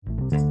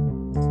I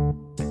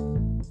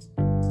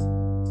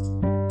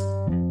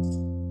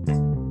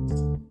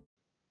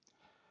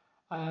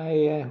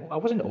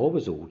wasn't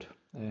always old.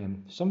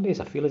 Some days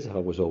I feel as if I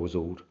was always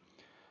old.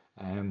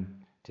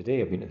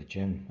 Today I've been to the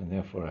gym and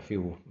therefore I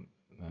feel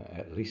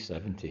at least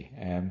 70.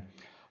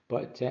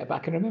 But I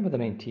can remember the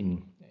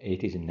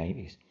 1980s and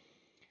 90s,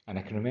 and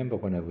I can remember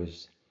when I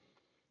was,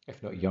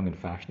 if not young and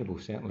fashionable,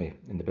 certainly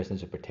in the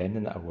business of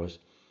pretending that I was.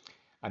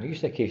 And I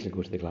used to occasionally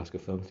go to the Glasgow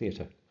Film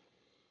Theatre.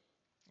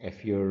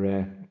 If you're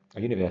a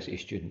university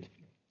student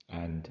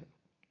and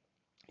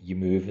you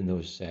move in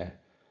those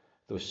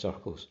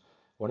circles,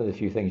 one of the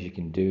few things you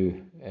can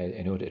do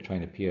in order to try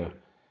and appear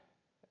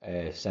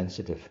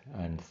sensitive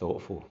and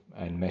thoughtful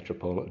and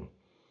metropolitan,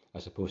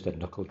 as opposed to a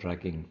knuckle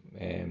dragging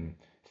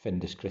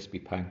Findus crispy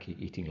pancake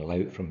eating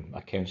lout from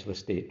a council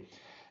estate,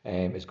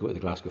 is go to the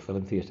Glasgow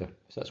Film Theatre.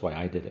 So that's why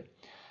I did it.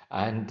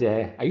 And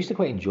I used to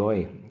quite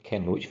enjoy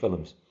Ken Loach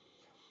films.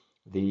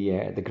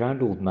 The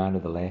grand old man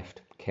of the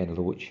left, Ken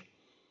Loach,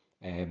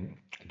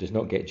 does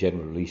not get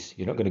general release.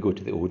 You're not going to go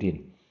to the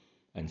Odeon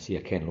and see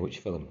a Ken Loach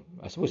film.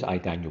 I suppose I,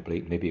 Daniel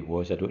Blake, maybe it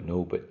was, I don't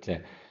know, but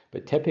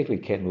typically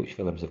Ken Loach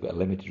films have got a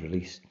limited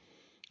release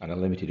and a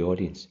limited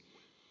audience.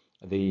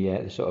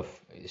 The sort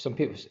of, some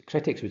people,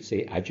 critics would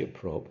say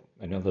agitprop,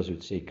 and others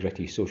would say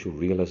gritty social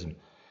realism.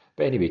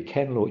 But anyway,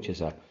 Ken Loach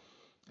is a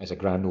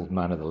grand old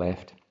man of the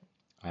left,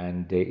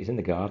 and he's in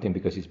the Guardian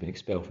because he's been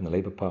expelled from the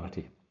Labour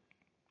Party,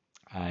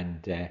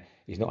 and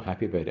he's not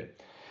happy about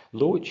it.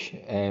 Loach,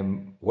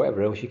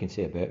 whatever else you can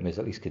say about him, is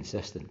at least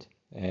consistent.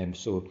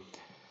 So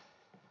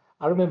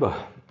I remember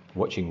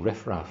watching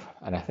Riff Raff,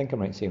 and I think I'm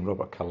right in saying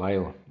Robert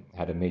Carlyle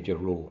had a major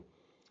role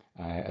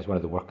as one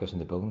of the workers in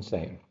the building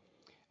site.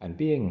 And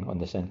being on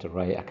the centre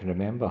right, I can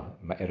remember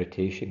my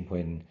irritation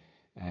when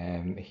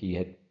he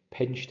had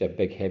pinched a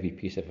big heavy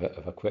piece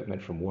of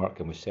equipment from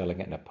work and was selling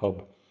it in a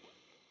pub.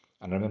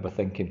 And I remember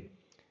thinking,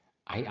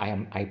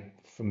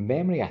 from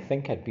memory, I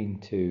think I'd been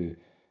to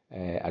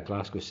a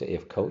Glasgow City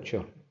of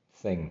Culture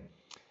thing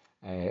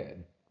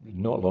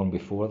not long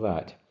before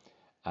that,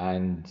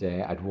 and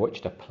I'd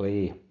watched a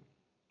play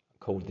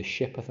called The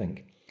Ship, I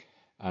think,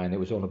 and it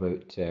was all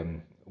about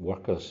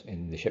workers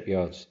in the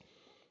shipyards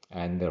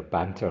and their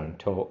banter and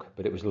talk,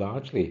 but it was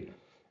largely,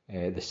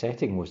 the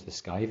setting was the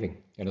skiving.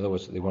 In other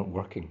words, they weren't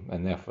working,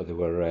 and therefore they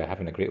were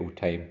having a great old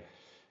time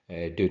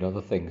doing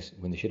other things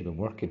when they should have been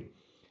working.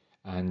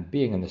 And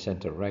being on the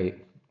centre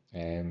right,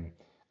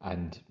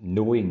 and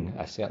knowing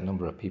a certain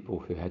number of people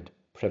who had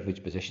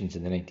privileged positions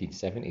in the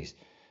 1970s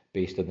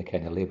based on the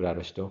kind of Labour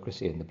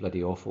aristocracy and the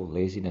bloody awful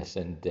laziness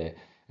and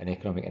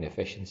economic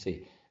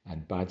inefficiency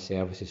and bad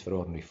services for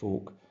ordinary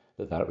folk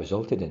that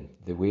resulted in,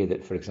 the way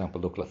that, for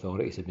example, local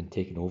authorities had been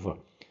taken over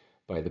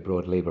by the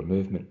broad Labour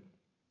movement,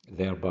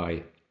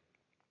 thereby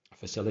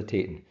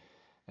facilitating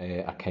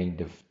a kind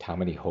of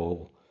Tammany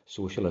Hall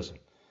socialism.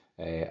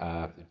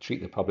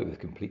 Treat the public with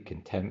complete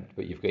contempt,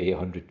 but you've got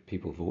 800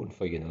 people voting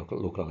for you in the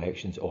local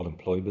elections, all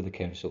employed with the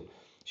council,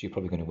 so you're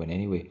probably going to win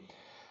anyway.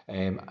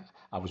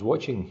 I was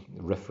watching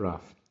Riff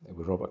Raff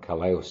with Robert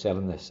Carlyle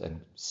selling this and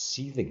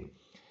seething,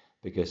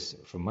 because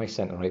from my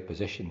centre-right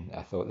position,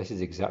 I thought this is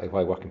exactly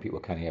why working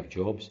people can't have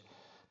jobs,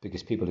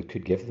 because people who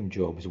could give them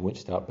jobs won't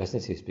start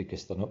businesses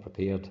because they're not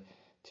prepared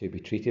to be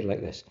treated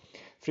like this.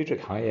 Friedrich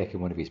Hayek,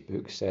 in one of his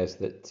books, says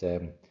that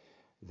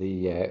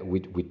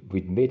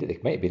we'd made it.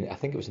 It might have been, I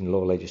think it was in the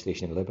Law,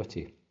 Legislation and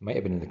Liberty, might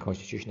have been in the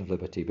Constitution of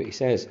Liberty, but he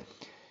says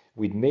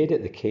we'd made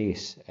it the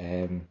case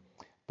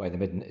by the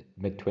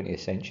mid 20th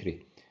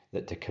century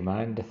that to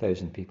command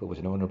 1,000 people was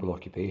an honourable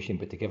occupation,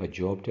 but to give a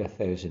job to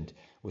 1,000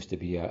 was to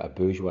be a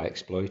bourgeois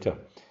exploiter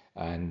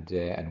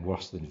and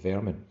worse than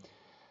vermin.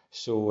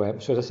 So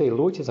as I say,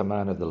 Loach is a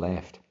man of the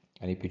left,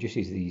 and he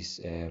produces these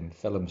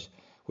films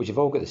which have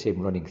all got the same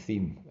running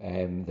theme.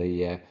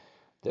 The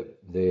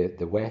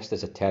West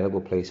is a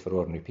terrible place for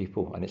ordinary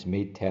people, and it's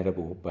made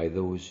terrible by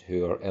those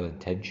who are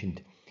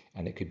ill-intentioned,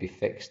 and it could be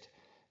fixed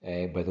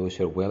by those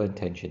who are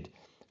well-intentioned.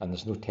 And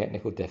there's no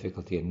technical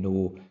difficulty and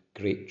no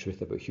great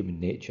truth about human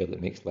nature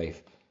that makes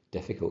life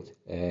difficult.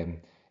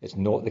 It's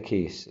not the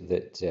case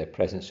that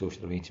present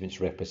social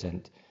arrangements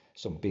represent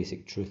some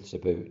basic truths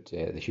about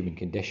the human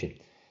condition.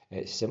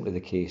 It's simply the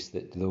case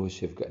that those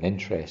who've got an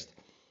interest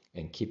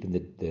in keeping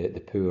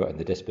the poor and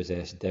the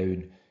dispossessed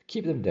down,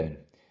 keep them down.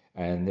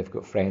 And they've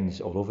got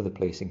friends all over the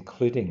place,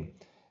 including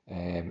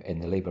in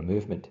the Labour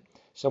movement,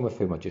 some of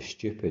whom are just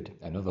stupid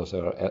and others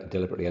are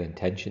deliberately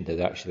ill-intentioned.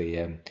 They're actually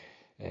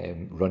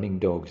running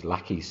dogs,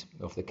 lackeys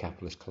of the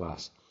capitalist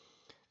class.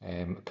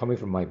 Coming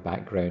from my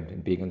background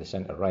and being on the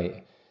centre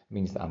right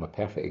means that I'm a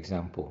perfect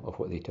example of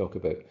what they talk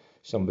about.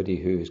 Somebody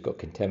who has got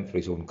contempt for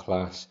his own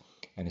class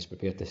and is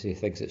prepared to say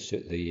things that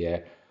suit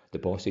the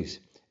bosses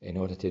in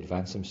order to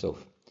advance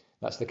himself.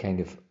 That's the kind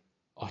of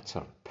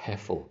utter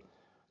piffle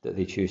that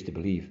they choose to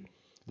believe.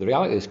 The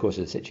reality of this, course,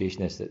 of the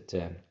situation is that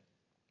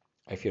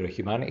if you're a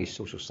humanities,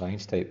 social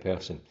science type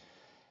person,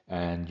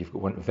 and you've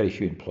got very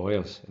few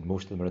employers, and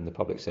most of them are in the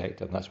public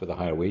sector, and that's where the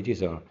higher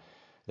wages are,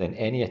 then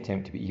any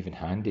attempt to be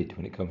even-handed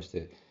when it comes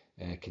to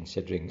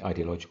considering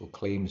ideological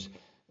claims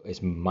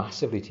is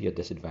massively to your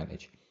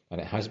disadvantage, and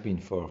it has been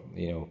for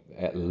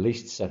at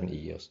least 70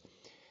 years.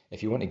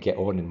 If you want to get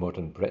on in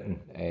modern Britain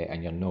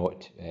and you're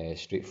not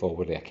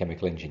straightforwardly a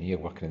chemical engineer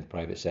working in the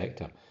private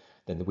sector,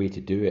 then the way to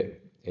do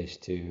it is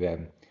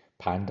to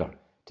pander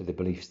to the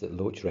beliefs that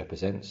Loach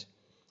represents.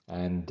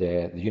 And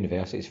the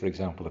universities, for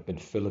example, have been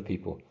full of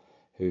people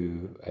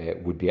who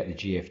would be at the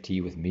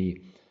GFT with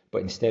me,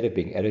 but instead of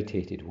being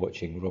irritated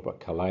watching Robert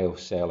Carlyle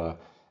sell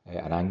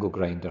an angle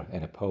grinder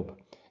in a pub,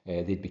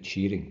 they'd be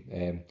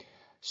cheering.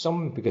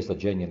 Some because they're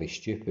genuinely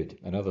stupid,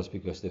 and others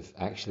because they've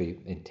actually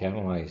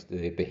internalised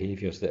the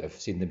behaviours that have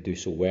seen them do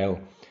so well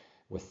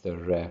with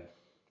their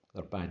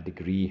bad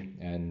degree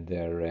and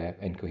their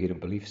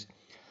incoherent beliefs.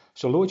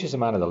 So Loach is a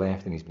man of the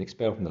left, and he's been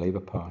expelled from the Labour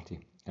Party,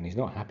 and he's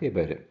not happy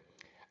about it.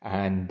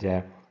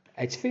 And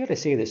it's fair to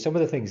say that some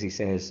of the things he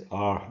says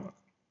are,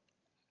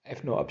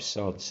 if not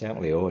absurd,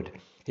 certainly odd.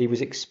 He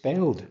was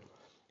expelled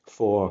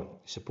for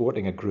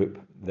supporting a group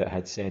that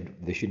had said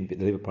the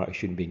Labour Party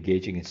shouldn't be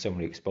engaging in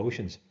summary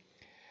expulsions.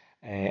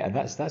 And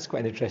that's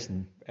quite an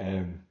interesting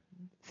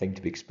thing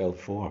to be expelled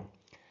for.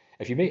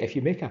 If you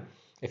make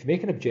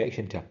an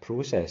objection to a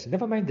process,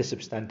 never mind the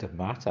substantive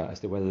matter as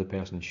to whether the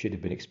person should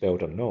have been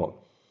expelled or not,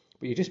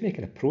 but you're just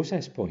making a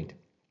process point,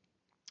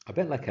 a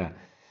bit like a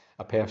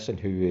person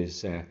who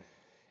is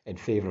in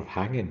favour of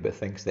hanging but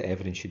thinks that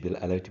evidence should be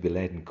allowed to be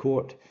led in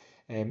court.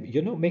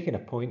 You're not making a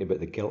point about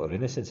the guilt or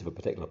innocence of a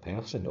particular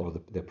person or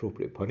the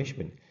appropriate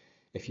punishment.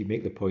 If you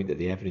make the point that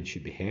the evidence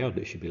should be heard,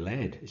 it should be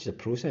led. It's a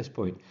process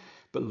point.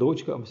 But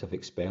Loach got himself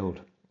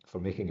expelled for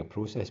making a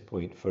process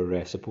point,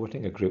 for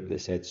supporting a group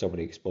that said so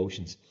many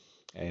expulsions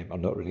are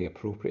not really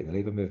appropriate in the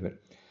Labour movement.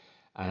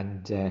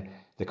 And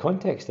the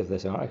context of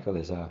this article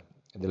is the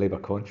Labour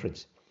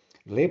conference.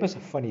 Labour's a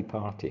funny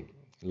party.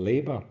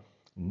 Labour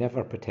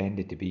never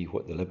pretended to be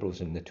what the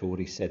Liberals and the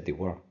Tories said they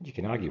were. You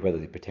can argue whether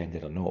they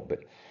pretended or not, but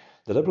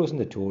the Liberals and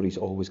the Tories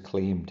always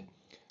claimed,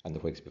 and the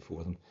Whigs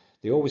before them,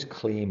 they always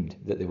claimed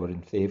that they were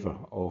in favour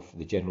of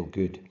the general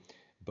good,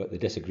 but the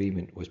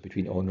disagreement was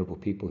between honourable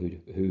people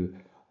who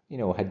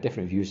had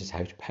different views as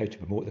how to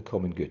promote the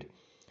common good.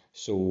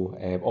 So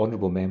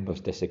honourable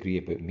members disagree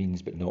about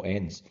means but not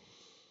ends.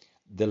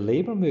 The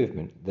Labour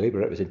movement, the Labour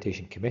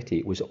Representation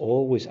Committee, was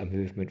always a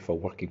movement for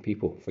working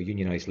people, for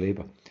unionised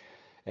labour.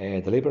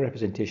 The Labour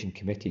Representation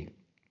Committee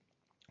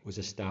was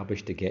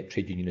established to get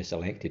trade unionists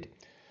elected.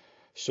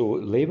 So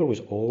Labour was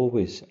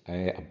always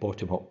a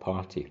bottom-up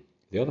party.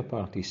 The other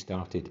parties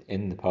started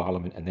in the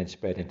Parliament and then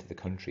spread into the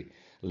country.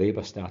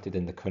 Labour started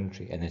in the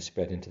country and then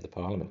spread into the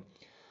Parliament.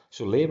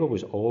 So Labour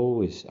was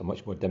always a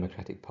much more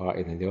democratic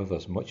party than the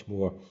others, much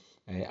more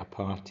a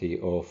party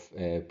of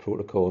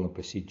protocol and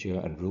procedure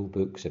and rule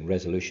books and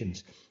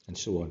resolutions and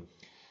so on.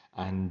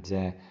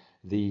 And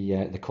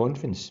the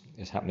conference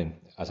is happening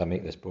as I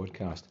make this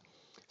broadcast.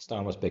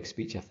 Starmer's big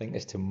speech, I think,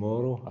 is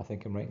tomorrow. I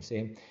think I'm right in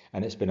saying,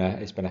 and it's been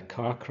a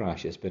car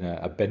crash. It's been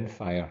a bin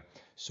fire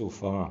so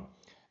far.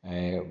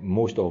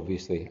 Most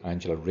obviously,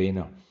 Angela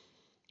Rayner,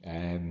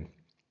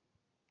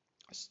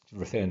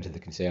 referring to the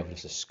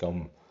Conservatives as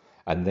scum,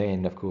 and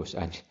then of course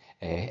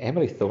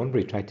Emily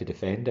Thornberry tried to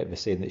defend it by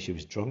saying that she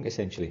was drunk.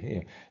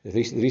 Essentially, the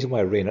reason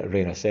why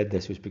Rayner said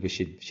this was because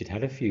she'd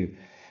had a few,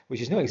 which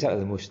is not exactly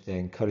the most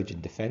encouraging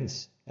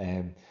defence.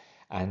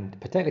 And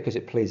particularly because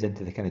it plays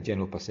into the kind of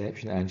general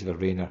perception that Angela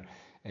Rayner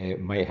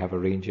might have a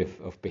range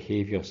of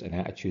behaviours and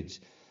attitudes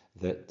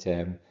that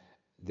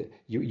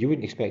you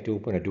wouldn't expect to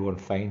open a door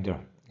and find her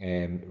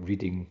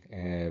reading,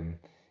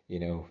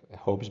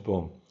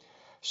 Hobsbawm.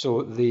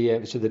 So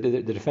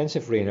the defence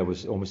of Rayner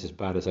was almost as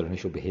bad as her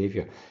initial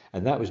behaviour,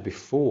 and that was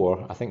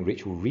before I think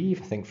Rachel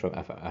Reeve, I think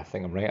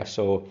I'm right, I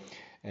saw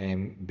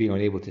being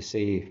unable to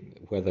say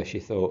whether she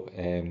thought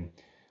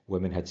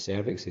women had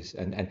cervixes,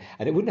 and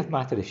it wouldn't have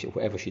mattered if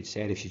whatever she'd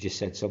said if she just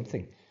said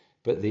something,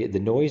 but the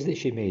noise that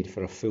she made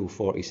for a full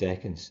 40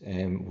 seconds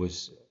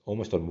was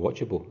almost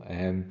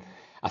unwatchable.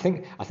 I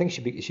think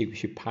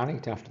she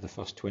panicked after the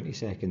first 20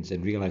 seconds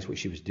and realised what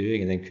she was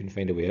doing and then couldn't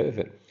find a way out of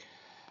it.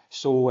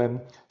 So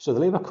the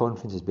Labour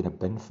conference has been a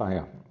bin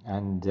fire,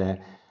 and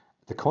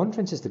the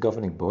conference is the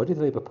governing body of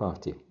the Labour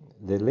Party.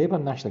 The Labour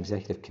National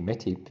Executive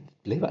Committee,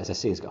 Labour, as I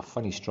say, has got a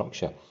funny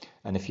structure,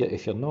 and if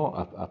you're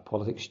not a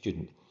politics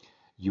student,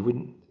 you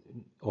wouldn't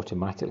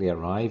automatically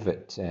arrive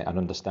at an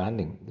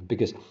understanding,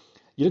 because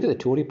you look at the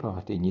Tory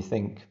party and you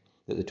think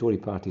that the Tory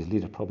party's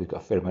leader probably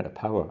got a fair amount of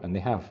power, and they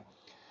have.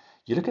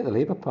 You look at the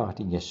Labour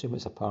Party and you assume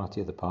it's a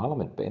party of the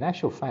Parliament, but in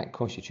actual fact,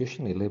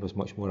 constitutionally, Labour's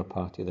much more a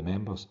party of the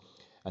members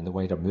and the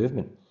wider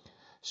movement.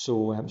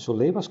 So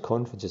Labour's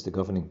conference is the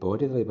governing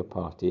body of the Labour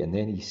Party, and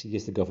then EC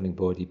is the governing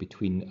body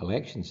between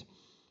elections.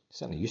 It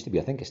certainly used to be,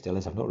 I think it still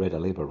is. I've not read a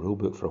Labour rule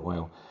book for a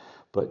while.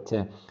 But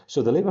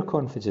so the Labour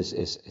conference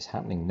is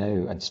happening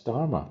now, and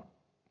Starmer,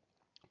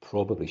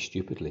 probably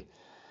stupidly,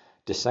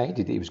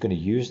 decided that he was going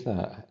to use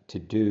that to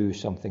do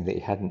something that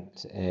he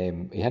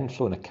hadn't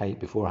flown a kite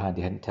beforehand,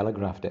 he hadn't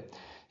telegraphed it.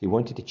 He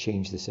wanted to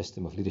change the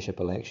system of leadership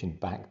election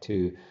back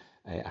to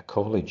a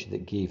college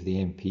that gave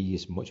the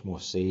MPs much more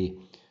say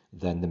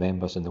than the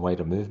members in the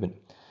wider movement.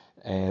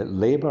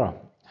 Labour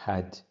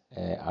had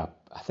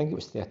I think it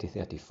was 30,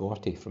 30,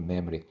 40 from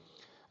memory.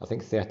 I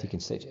think 30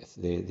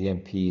 the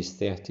MPs,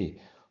 30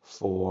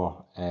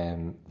 for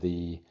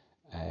the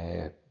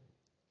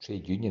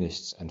trade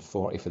unionists and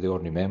 40 for the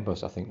ordinary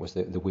members, I think was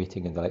the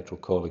weighting in the Electoral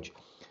College.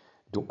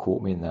 Don't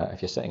quote me on that.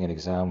 If you're sitting an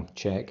exam,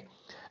 check.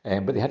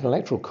 But they had an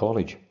Electoral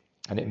College,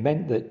 and it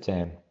meant that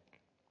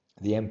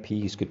the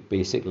MPs could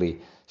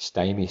basically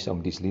stymie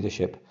somebody's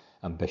leadership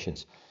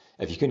ambitions.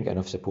 If you couldn't get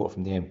enough support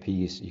from the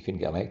MPs, you couldn't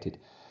get elected.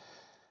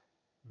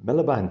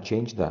 Miliband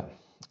changed that,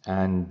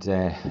 and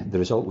the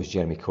result was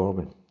Jeremy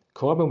Corbyn.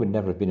 Corbyn would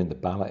never have been in the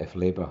ballot if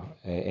Labour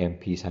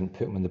MPs hadn't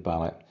put him on the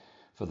ballot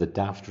for the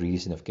daft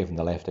reason of giving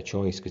the left a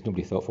choice, because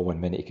nobody thought for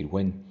 1 minute he could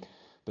win.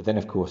 But then,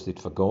 of course, they'd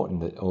forgotten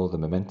that all the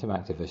Momentum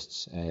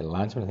activists,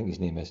 Landsman, I think his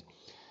name is,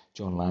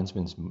 John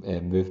Landsman's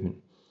movement,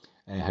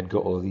 had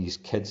got all these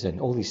kids in,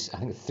 all these, I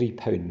think,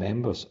 £3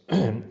 members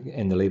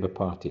in the Labour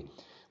Party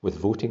with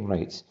voting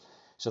rights.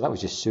 So that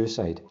was just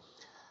suicide.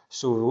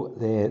 So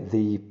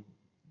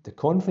the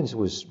conference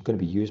was going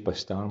to be used by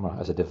Starmer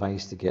as a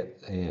device to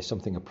get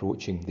something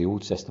approaching the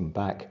old system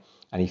back,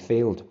 and he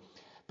failed.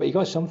 But he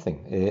got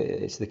something.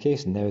 It's the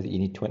case now that you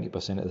need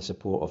 20% of the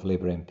support of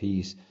Labour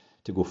MPs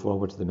to go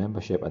forward to the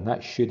membership, and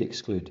that should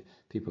exclude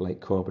people like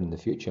Corbyn in the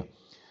future.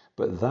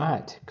 But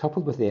that,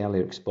 coupled with the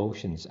earlier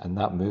expulsions and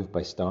that move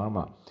by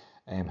Starmer,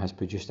 has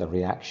produced a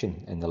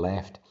reaction in the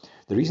left.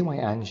 The reason why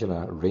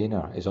Angela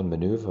Rayner is on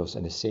manoeuvres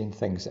and is saying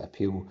things that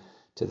appeal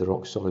to the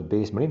rock-solid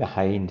base, Marina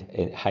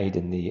Hyde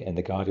in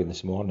the Guardian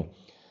this morning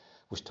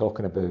was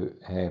talking about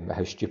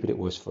how stupid it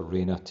was for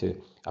Rayner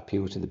to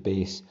appeal to the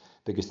base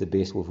because the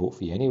base will vote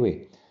for you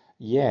anyway.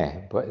 Yeah,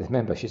 but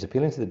remember, she's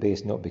appealing to the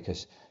base not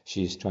because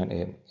she's trying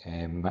to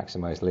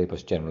maximise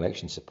Labour's general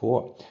election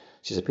support.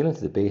 She's appealing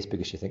to the base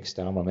because she thinks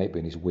Starmer might be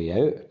on his way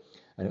out,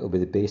 and it'll be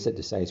the base that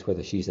decides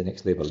whether she's the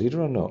next Labour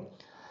leader or not.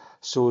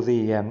 So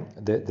the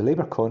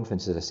Labour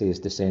conference, as I say, is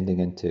descending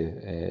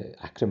into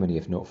acrimony,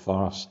 if not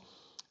farce.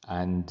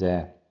 And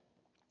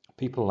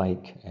people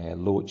like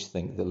Loach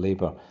think that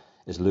Labour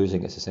is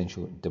losing its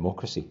essential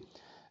democracy.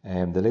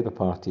 The Labour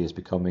Party is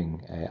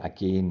becoming,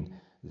 again,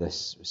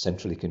 this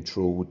centrally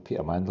controlled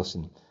Peter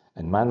Mandelson.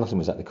 And Mandelson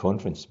was at the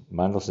conference.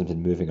 Mandelson's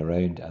been moving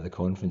around at the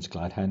conference,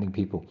 glad-handing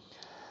people.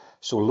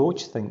 So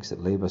Loach thinks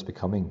that Labour is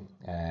becoming,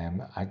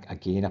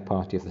 again, a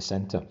party of the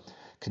centre.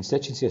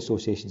 Constituency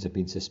associations have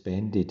been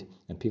suspended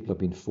and people have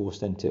been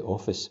forced into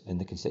office in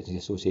the constituency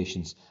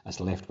associations as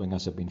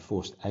left-wingers have been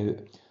forced out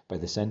by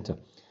the centre,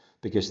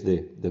 because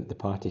the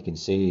party can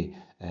say,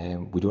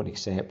 we don't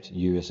accept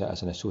you as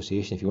an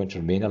association. If you want to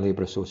remain a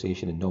Labour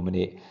association and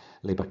nominate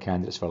Labour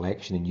candidates for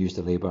election and use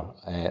the Labour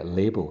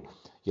label,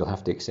 you'll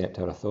have to accept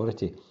our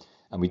authority.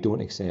 And we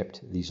don't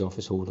accept these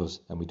office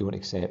holders, and we don't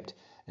accept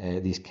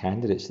these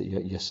candidates that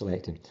you're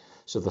selecting.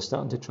 So they're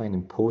starting to try and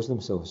impose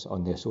themselves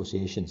on the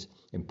associations,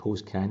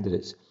 impose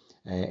candidates,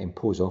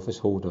 impose office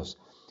holders,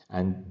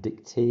 and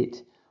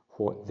dictate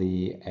what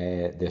the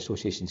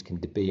associations can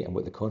debate and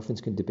what the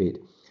conference can debate.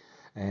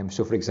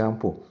 So, for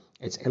example,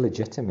 it's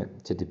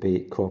illegitimate to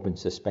debate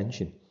Corbyn's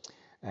suspension.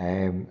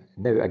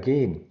 Now,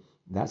 again,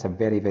 that's a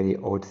very, very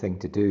odd thing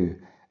to do,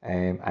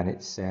 and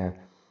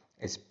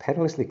it's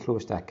perilously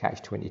close to a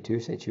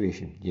Catch-22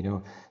 situation. You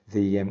know,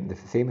 the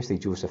famously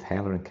Joseph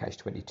Heller in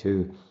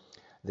Catch-22,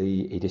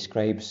 he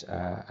describes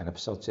an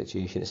absurd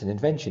situation. It's an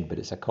invention, but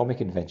it's a comic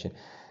invention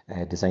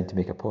designed to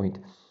make a point.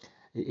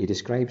 He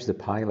describes the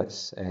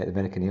pilots, the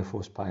American Air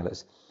Force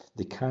pilots.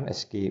 They can't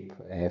escape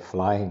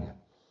flying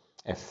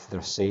if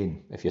they're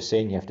sane. If you're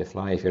sane, you have to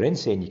fly. If you're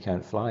insane, you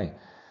can't fly.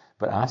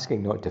 But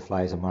asking not to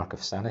fly is a mark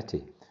of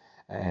sanity.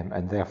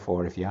 And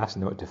therefore, if you ask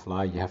not to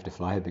fly, you have to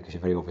fly because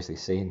you're very obviously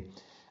sane.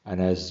 And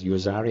as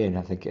Yozarian,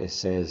 I think it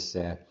says,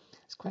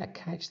 it's quite a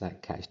catch,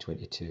 that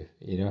Catch-22,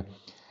 you know.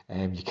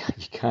 You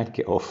can't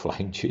get off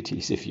flying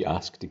duties if you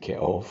ask to get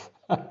off,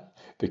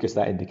 because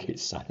that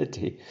indicates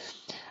sanity.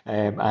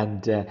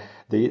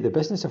 The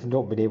business of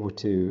not being able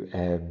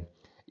to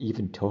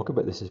even talk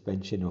about the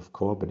suspension of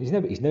Corbyn,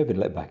 he's now been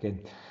let back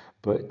in,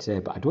 but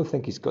I don't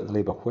think he's got the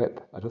Labour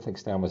whip. I don't think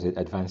Starmer's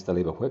advanced the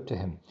Labour whip to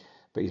him,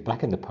 but he's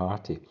back in the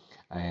party.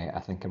 I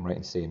think I'm right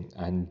in saying.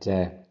 And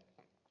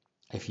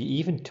if you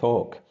even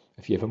talk,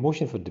 if you have a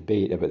motion for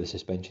debate about the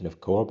suspension of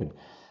Corbyn,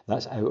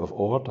 that's out of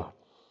order.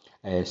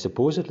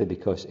 Supposedly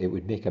because it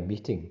would make a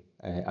meeting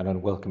an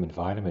unwelcome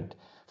environment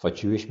for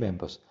Jewish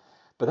members.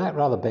 But that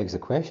rather begs the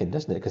question,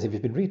 doesn't it? Because if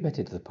he's been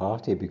readmitted to the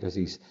party because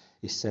his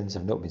sins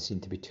have not been seen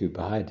to be too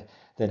bad,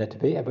 then a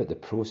debate about the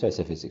process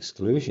of his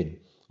exclusion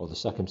or the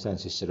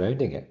circumstances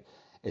surrounding it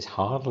is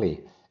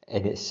hardly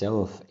in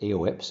itself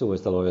eo ipso,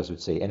 as the lawyers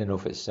would say, in and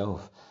of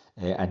itself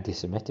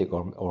anti-Semitic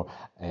or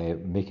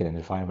making an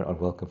environment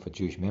unwelcome for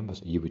Jewish members,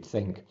 you would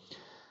think.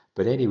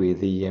 But anyway,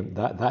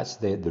 that's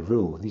the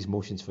rule. These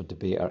motions for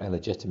debate are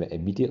illegitimate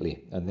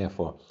immediately, and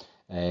therefore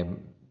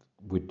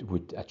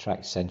would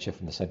attract censure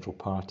from the central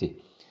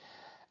party.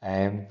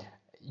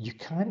 You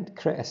can't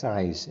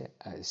criticise,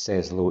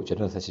 says Loach, I don't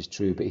know if this is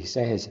true, but he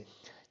says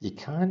you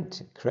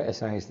can't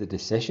criticise the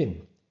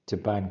decision to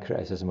ban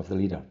criticism of the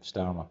leader,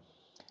 Starmer.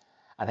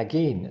 And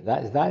again,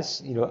 that's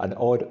an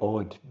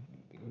odd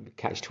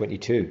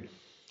catch-22,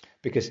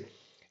 because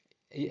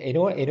in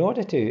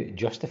order to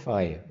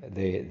justify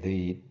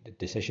the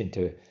decision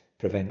to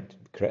prevent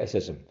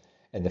criticism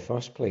in the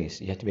first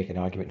place, you have to make an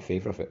argument in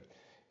favour of it.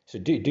 So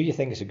do you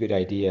think it's a good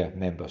idea,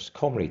 members,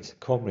 comrades,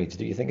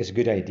 do you think it's a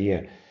good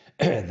idea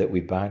that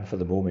we ban for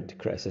the moment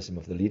criticism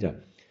of the leader,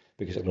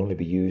 because it will only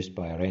be used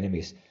by our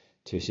enemies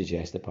to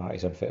suggest the party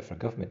is unfit for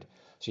government?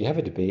 So you have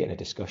a debate and a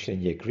discussion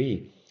and you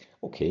agree.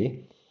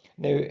 Okay,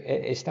 now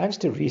it stands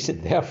to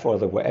reason, therefore,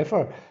 that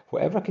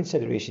whatever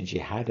considerations you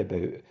had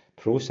about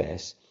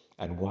process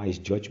and wise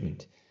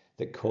judgment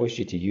that caused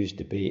you to use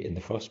debate in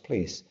the first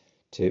place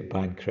to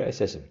ban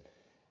criticism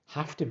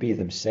have to be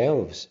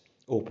themselves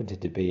open to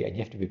debate, and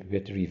you have to be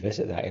prepared to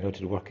revisit that in order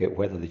to work out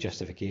whether the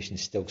justification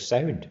is still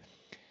sound.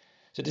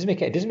 So it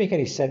doesn't make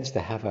any sense to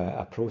have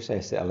a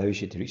process that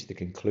allows you to reach the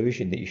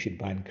conclusion that you should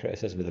ban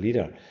criticism of the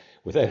leader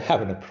without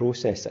having a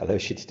process that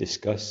allows you to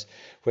discuss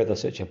whether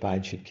such a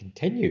ban should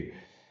continue.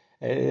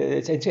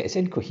 It's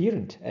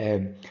incoherent,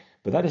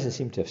 but that doesn't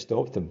seem to have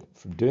stopped them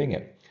from doing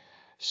it.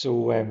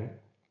 So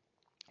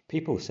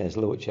people, says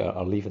Loach,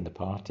 are leaving the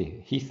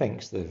party. He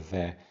thinks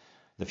they've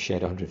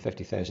shed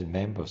 150,000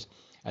 members,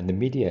 and the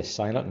media is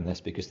silent on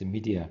this because the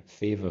media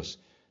favours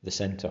the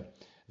centre.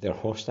 They're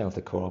hostile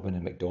to Corbyn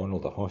and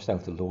McDonnell, they're hostile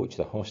to Loach,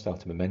 they're hostile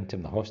to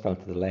Momentum, they're hostile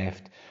to the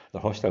left,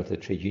 they're hostile to the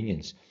trade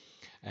unions,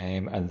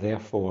 and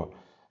therefore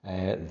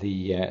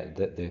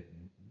the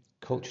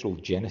cultural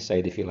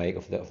genocide, if you like,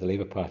 of the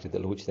Labour Party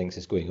that Loach thinks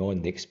is going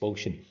on, the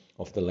expulsion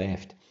of the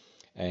left,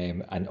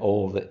 and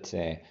all that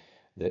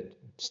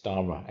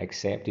Starmer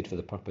accepted for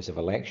the purpose of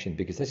election,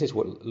 because this is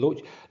what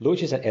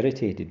Loach is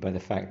irritated by the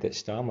fact that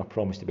Starmer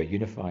promised to be a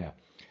unifier.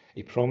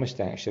 He promised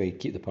to actually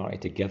keep the party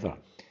together,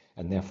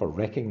 and therefore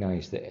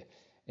recognised that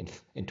in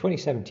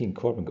 2017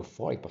 Corbyn got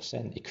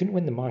 40%. He couldn't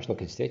win the marginal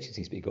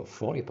constituencies, but he got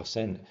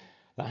 40%.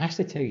 That has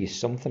to tell you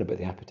something about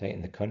the appetite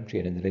in the country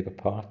and in the Labour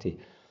Party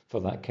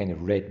for that kind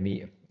of red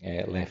meat,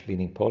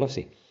 left-leaning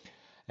policy.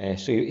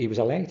 So he was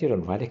elected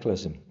on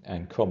radicalism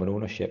and common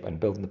ownership and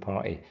building the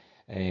party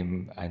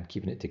and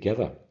keeping it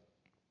together.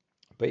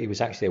 But he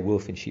was actually a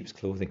wolf in sheep's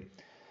clothing.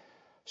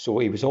 So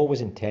he was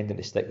always intending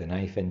to stick the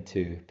knife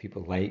into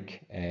people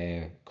like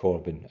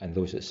Corbyn and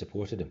those that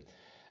supported him.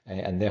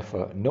 And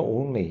therefore, not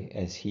only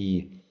is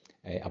he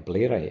a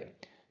Blairite,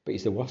 but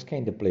he's the worst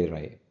kind of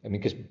Blairite. I mean,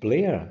 because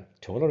Blair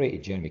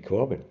tolerated Jeremy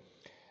Corbyn.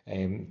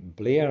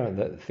 Blair,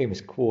 the famous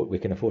quote, "We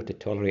can afford to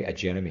tolerate a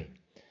Jeremy,"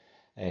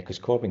 because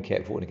Corbyn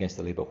kept voting against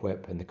the Labour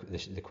whip, and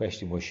the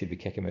question was, should we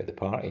kick him out of the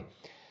party?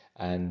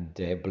 And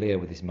Blair,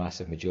 with his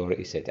massive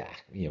majority, said,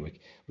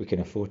 we can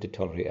afford to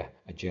tolerate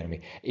a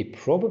Jeremy. He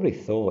probably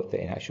thought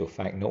that in actual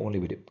fact, not only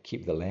would it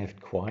keep the left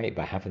quiet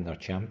by having their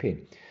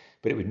champion,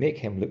 but it would make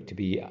him look to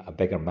be a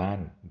bigger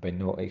man by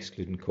not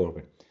excluding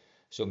Corbyn.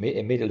 So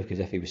it made it look as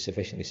if he was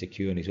sufficiently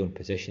secure in his own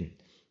position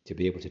to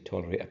be able to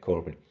tolerate a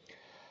Corbyn.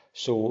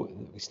 So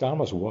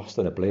Starmer's worse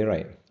than a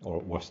Blairite, or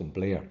worse than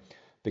Blair,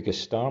 because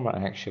Starmer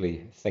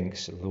actually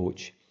thinks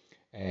Loach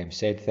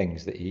said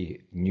things that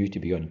he knew to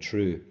be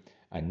untrue,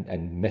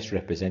 and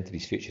misrepresented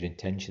his future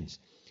intentions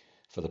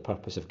for the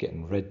purpose of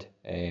getting rid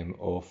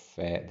of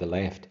the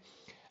left.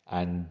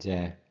 And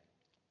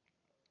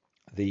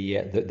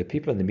the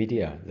people in the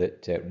media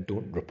that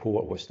don't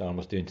report what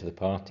Starmer's doing to the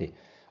party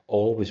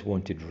always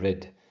wanted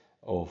rid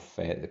of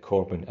the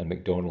Corbyn and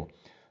McDonnell,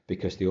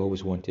 because they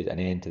always wanted an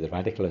end to the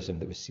radicalism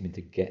that was seeming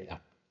to get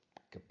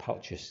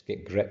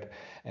get grip.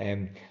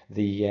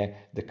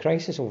 The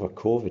crisis over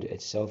COVID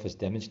itself has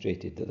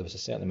demonstrated that there was a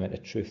certain amount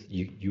of truth.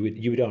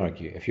 You would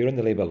argue, if you're on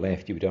the Labour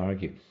left, you would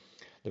argue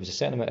there was a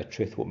certain amount of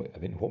truth about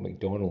what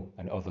McDonnell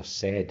and others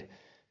said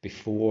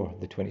before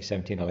the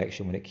 2017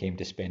 election when it came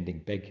to spending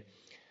big.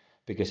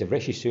 Because if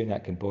Rishi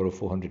Sunak can borrow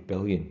 400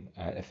 billion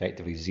at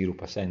effectively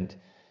 0%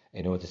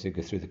 in order to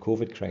go through the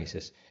COVID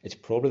crisis, it's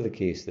probably the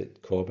case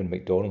that Corbyn and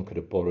McDonnell could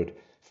have borrowed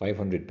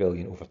 500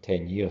 billion over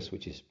 10 years,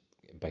 which is,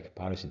 by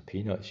comparison,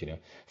 peanuts.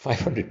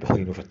 500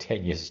 billion over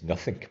 10 years is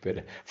nothing compared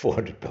to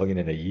 400 billion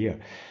in a year.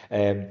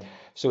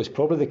 So it's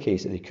probably the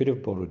case that they could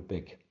have borrowed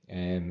big,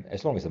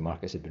 as long as the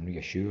markets had been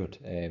reassured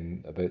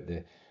about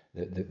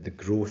the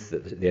growth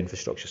that the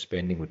infrastructure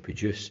spending would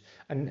produce.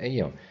 And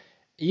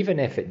even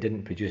if it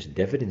didn't produce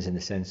dividends in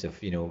the sense of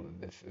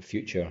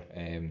future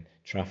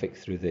traffic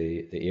through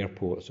the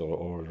airports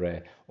or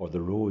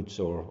the roads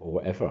or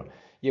whatever,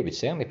 it would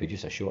certainly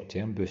produce a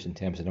short-term boost in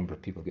terms of the number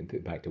of people getting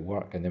put back to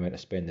work and the amount of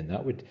spending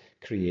that would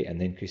create, and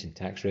the increase in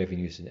tax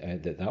revenues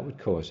that would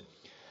cause.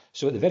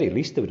 So at the very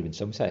least, there would have been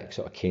some sort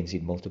of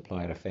Keynesian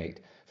multiplier effect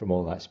from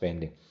all that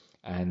spending.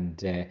 And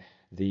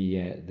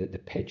the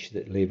pitch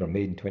that Labour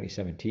made in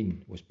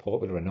 2017 was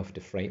popular enough to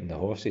frighten the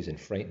horses and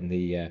frighten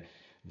the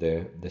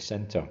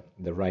centre,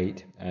 the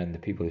right, and the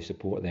people who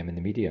support them in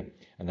the media.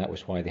 And that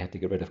was why they had to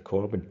get rid of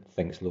Corbyn,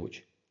 thinks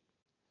Loach.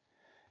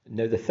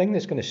 Now, the thing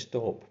that's going to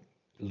stop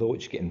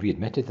Loach getting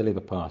readmitted to the Labour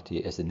Party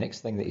is the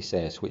next thing that he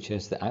says, which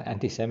is that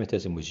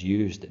anti-Semitism was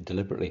used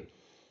deliberately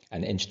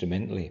and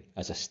instrumentally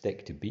as a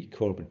stick to beat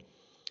Corbyn.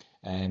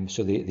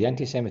 So the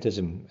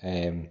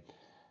anti-Semitism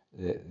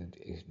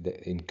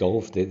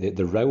engulfed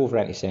the row over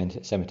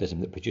anti-Semitism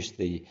that produced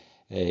the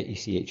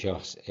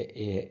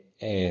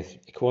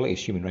Equality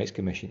Human Rights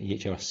Commission,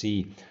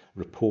 EHRC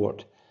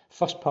report.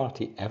 First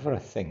party ever, I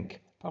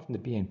think, apart from the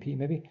BNP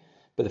maybe,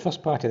 but the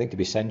first party I think to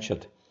be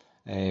censured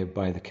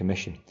by the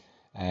commission.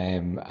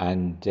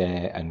 And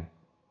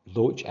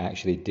Loach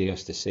actually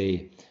dares to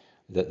say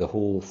that the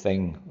whole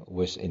thing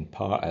was in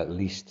part, at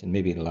least, and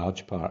maybe in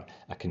large part,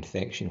 a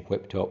confection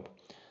whipped up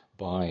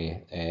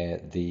by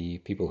the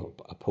people who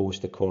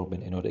opposed to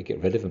Corbyn in order to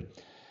get rid of him.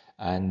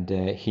 And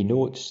he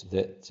notes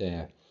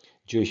that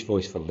Jewish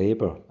Voice for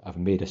Labour have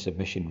made a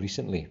submission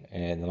recently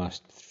in the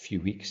last few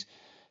weeks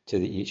to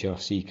the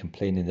HRC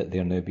complaining that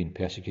they're now being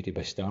persecuted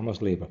by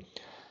Starmer's Labour.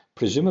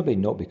 Presumably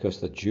not because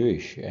they're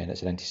Jewish and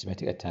it's an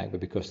anti-Semitic attack,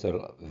 but because they're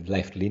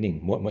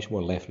left-leaning, much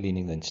more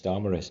left-leaning than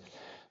Starmer is.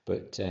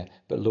 But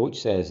Loach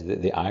says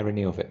that the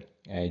irony of it,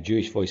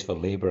 Jewish Voice for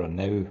Labour are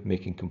now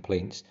making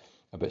complaints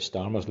about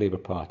Starmer's Labour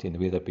Party and the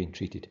way they're being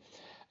treated.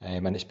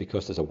 And it's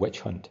because there's a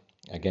witch hunt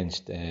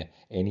against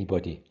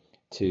anybody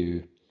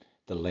to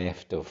the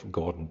left of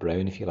Gordon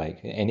Brown, if you like.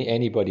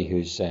 Anybody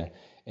who's in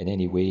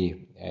any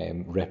way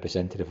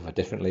representative of a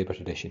different Labour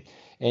tradition.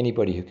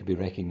 Anybody who could be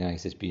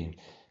recognised as being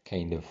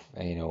kind of,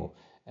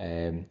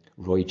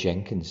 Roy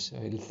Jenkins.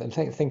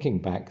 Thinking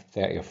back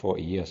 30 or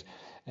 40 years,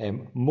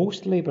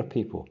 most Labour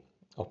people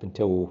up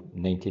until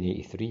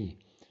 1983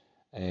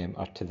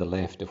 are to the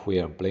left of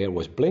where Blair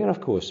was. Blair,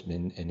 of course,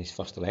 in his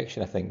first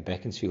election, I think,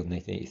 Beaconsfield in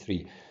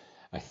 1983,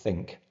 I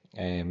think,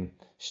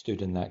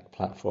 stood on that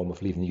platform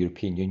of leaving the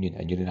European Union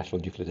and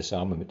unilateral nuclear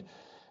disarmament.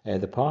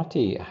 The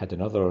party had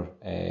another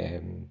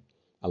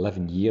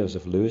 11 years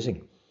of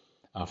losing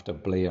after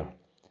Blair,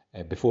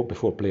 before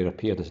Blair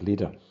appeared as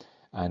leader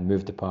and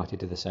moved the party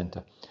to the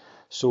centre.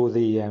 So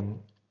the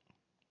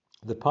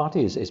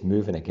party is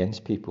moving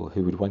against people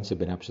who would once have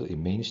been absolutely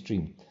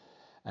mainstream,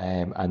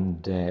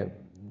 and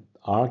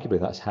arguably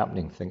that's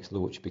happening, thinks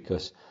Loach,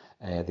 because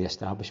the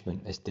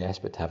establishment is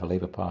desperate to have a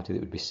Labour Party that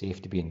would be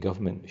safe to be in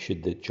government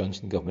should the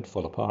Johnson government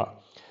fall apart.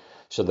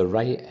 So the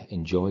right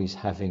enjoys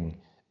having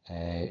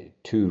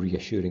two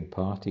reassuring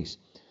parties,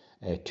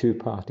 two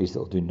parties that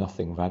will do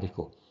nothing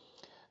radical.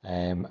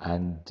 And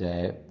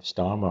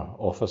Starmer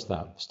offers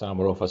that.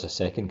 Starmer offers a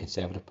second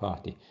Conservative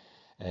Party,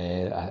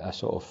 a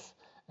sort of...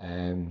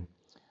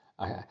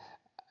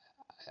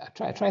 I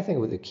try to think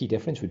of what the key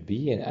difference would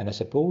be, and I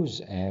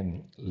suppose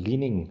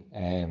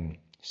leaning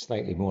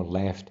slightly more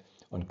left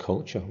on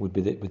culture would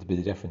be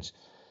the difference.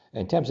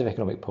 In terms of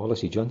economic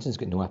policy, Johnson's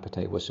got no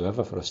appetite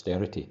whatsoever for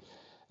austerity,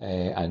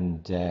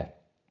 and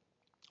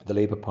the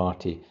Labour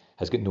Party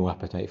has got no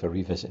appetite for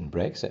revisiting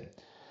Brexit.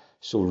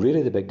 So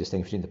really the big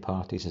distinction between the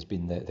parties has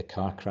been the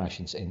car crash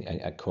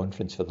at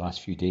conference for the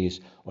last few days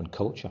on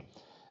culture,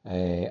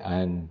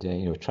 and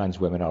trans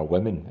women are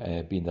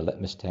women being the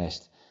litmus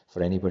test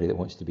for anybody that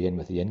wants to be in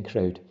with the in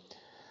crowd.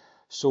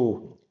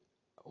 So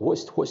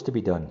what's to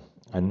be done?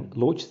 And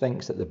Loach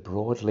thinks that the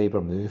broad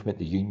Labour movement,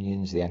 the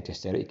unions, the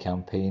anti-austerity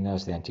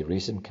campaigners, the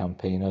anti-racism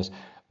campaigners,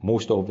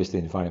 most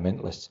obviously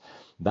environmentalists,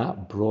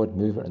 that broad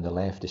movement on the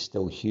left is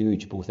still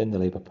huge, both in the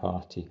Labour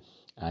Party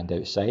and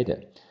outside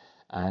it.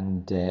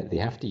 And they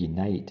have to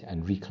unite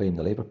and reclaim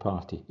the Labour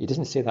Party. He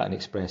doesn't say that in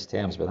express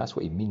terms, but that's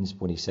what he means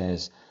when he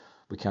says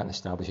we can't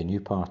establish a new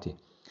party.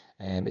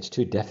 It's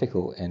too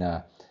difficult in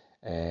a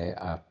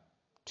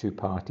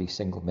two-party,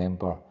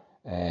 single-member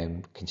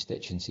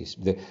constituencies.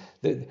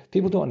 The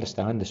people don't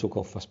understand the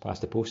so-called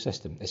first-past-the-post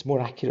system. It's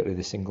more accurately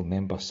the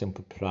single-member,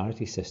 simple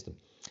plurality system.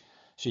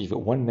 So you've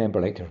got one member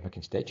elected from a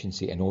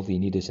constituency, and all you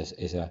need is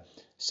a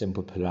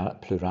simple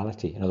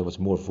plurality. In other words,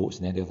 more votes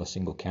than any other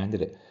single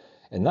candidate.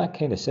 In that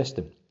kind of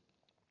system,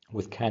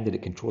 with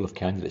candidate control of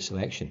candidate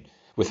selection,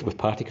 with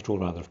party control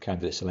rather of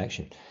candidate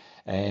selection,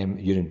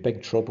 you're in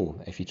big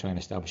trouble if you try and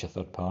establish a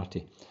third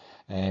party.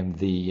 In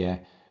the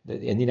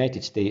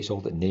United States,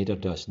 all that Nader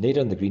does,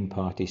 Nader and the Green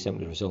Party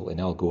simply result in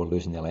Al Gore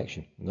losing the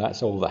election. And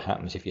that's all that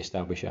happens if you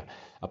establish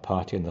a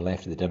party on the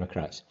left of the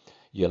Democrats.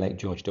 You elect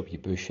George W.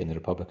 Bush and the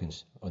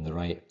Republicans on the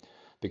right,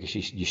 because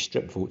you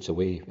strip votes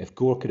away. If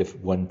Gore could have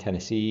won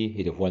Tennessee,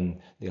 he'd have won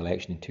the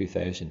election in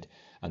 2000,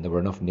 and there were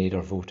enough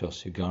Nader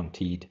voters who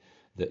guaranteed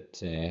that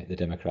the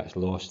Democrats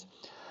lost.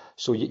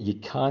 So you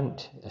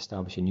can't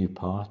establish a new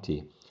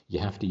party. You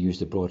have to use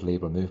the broad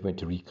Labour movement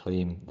to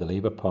reclaim the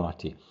Labour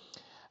Party.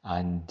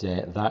 And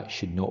that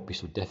should not be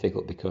so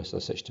difficult because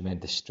there's such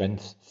tremendous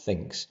strength,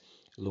 thinks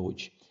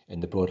Loach,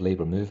 in the broad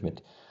Labour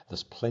movement.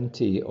 There's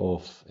plenty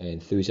of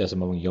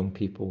enthusiasm among young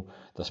people.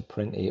 There's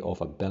plenty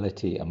of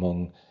ability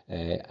among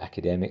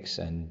academics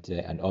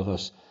and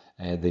others.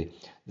 The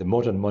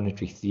modern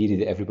monetary theory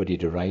that everybody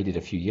derided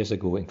a few years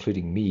ago,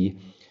 including me,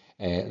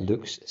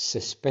 looks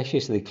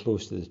suspiciously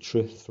close to the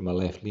truth from a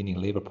left-leaning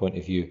Labour point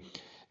of view,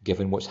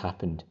 given what's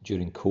happened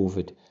during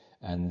COVID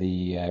and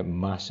the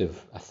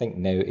massive, I think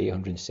now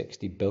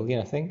 860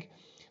 billion,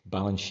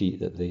 balance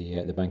sheet that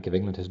the Bank of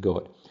England has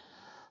got.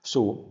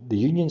 So the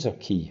unions are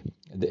key.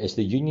 It's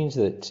the unions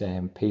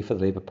that pay for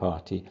the Labour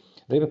Party.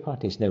 The Labour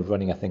Party is now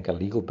running, I think, a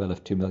legal bill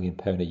of £2 million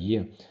a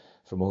year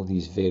from all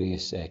these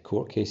various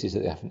court cases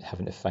that they're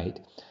having to fight.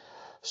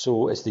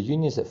 So it's the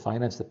unions that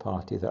finance the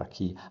party that are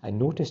key. I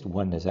noticed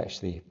one is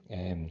actually,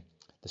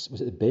 was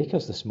it the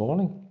Bakers this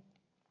morning?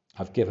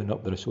 Have given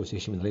up their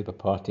association with the Labour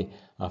Party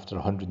after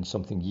 100 and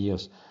something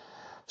years.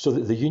 So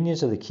the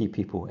unions are the key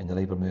people in the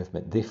Labour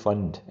movement. They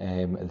fund,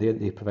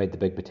 they provide the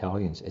big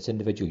battalions. It's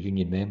individual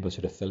union members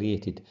who are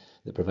affiliated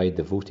that provide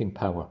the voting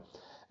power.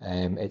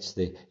 It's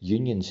the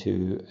unions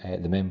who,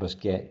 the members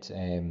get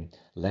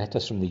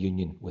letters from the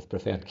union with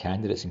preferred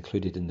candidates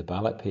included in the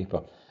ballot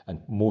paper,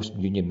 and most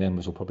union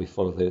members will probably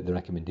follow the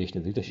recommendation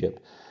of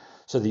leadership.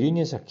 So the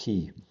unions are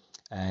key,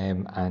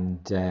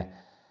 and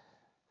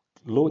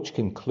Loach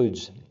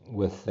concludes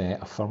with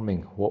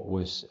affirming what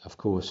was, of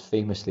course,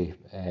 famously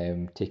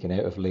taken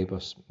out of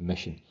Labour's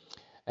mission.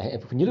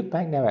 When you look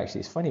back now, actually,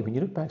 it's funny, when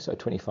you look back sort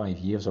of 25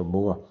 years or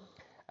more,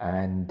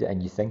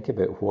 and you think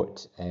about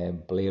what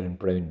Blair and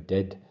Brown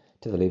did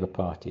to the Labour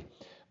Party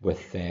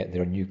with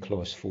their new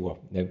Clause 4.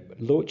 Now,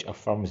 Loach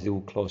affirms the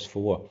old Clause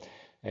 4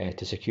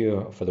 to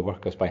secure for the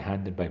workers by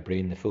hand and by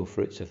brain the full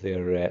fruits of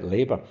their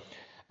labour.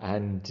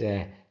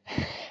 And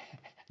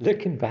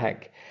looking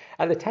back,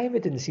 at the time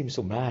it didn't seem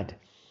so mad,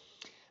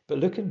 but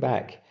looking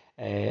back,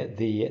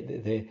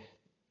 the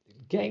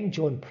getting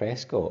John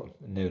Prescott,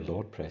 now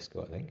Lord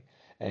Prescott, I think,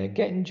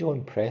 getting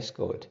John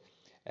Prescott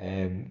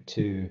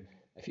to,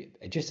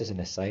 just as an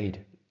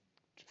aside,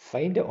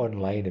 find it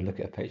online and look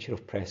at a picture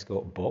of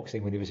Prescott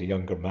boxing when he was a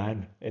younger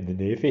man in the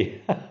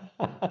Navy.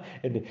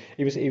 And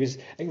he was, I think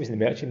he was in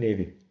the Merchant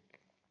Navy,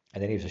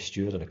 and then he was a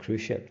steward on a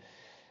cruise ship.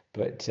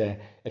 But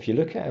if you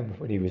look at him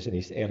when he was in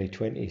his early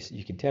 20s,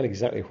 you can tell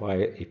exactly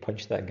why he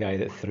punched that guy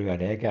that threw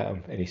an egg at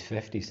him in his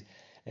 50s.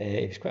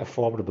 He was quite a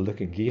formidable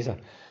looking geezer.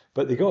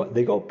 But they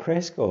got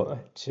Prescott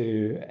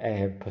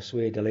to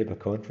persuade the Labour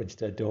conference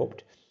to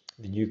adopt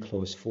the new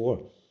Clause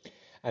 4.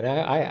 And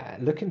I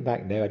looking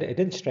back now, it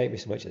didn't strike me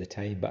so much at the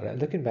time, but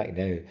looking back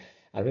now,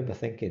 I remember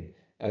thinking,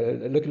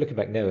 looking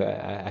back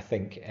now, I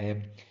think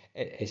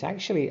it's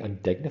actually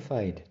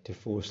undignified to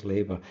force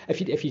Labour.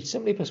 If you'd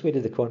simply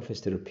persuaded the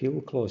conference to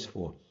repeal Clause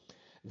 4,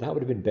 that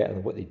would have been better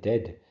than what they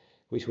did,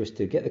 which was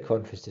to get the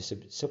conference to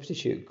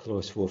substitute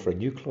Clause 4 for a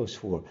new Clause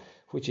 4,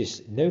 which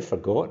is now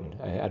forgotten.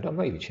 I'm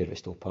not even sure if it's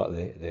still part of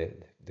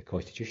the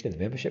Constitution and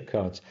the membership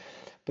cards,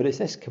 but it's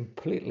this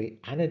completely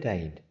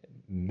anodyne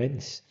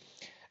mince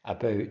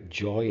about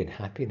joy and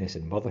happiness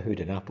and motherhood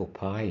and apple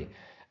pie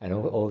and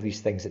all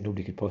these things that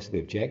nobody could possibly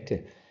object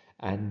to.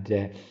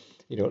 And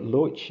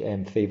Loach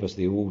favours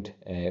the old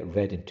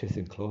red in tooth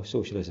and claw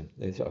socialism,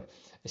 sort of,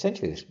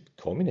 essentially this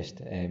communist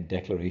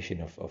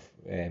declaration of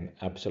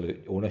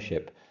absolute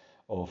ownership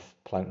of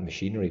plant and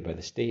machinery by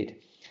the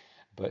state.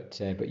 But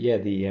yeah,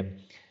 the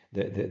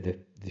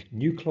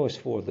new Clause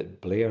 4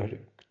 that Blair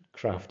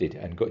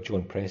crafted and got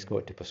John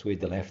Prescott to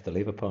persuade the left, the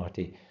Labour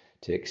Party,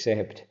 to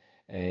accept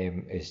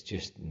is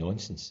just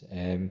nonsense.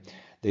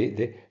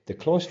 The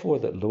Clause 4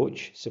 that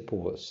Loach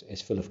supports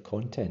is full of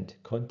content.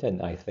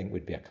 Content, I think,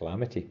 would be a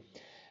calamity.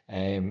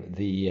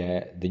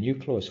 The new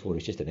Clause 4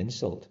 is just an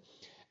insult.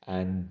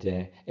 And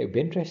it would be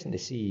interesting to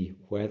see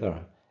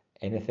whether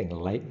anything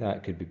like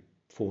that could be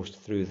forced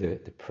through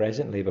the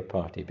present Labour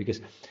Party. Because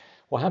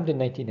what happened in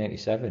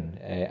 1997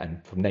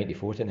 and from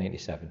 94 to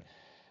 97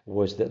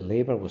 was that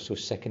Labour was so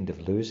sickened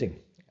of losing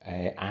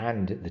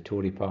and the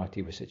Tory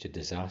party was such a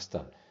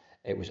disaster.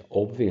 It was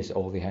obvious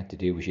all they had to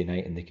do was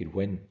unite and they could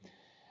win.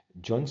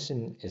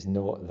 Johnson is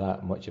not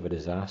that much of a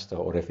disaster,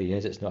 or if he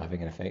is, it's not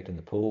having an effect on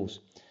the polls.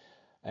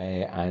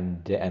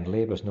 And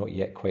Labour's not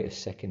yet quite as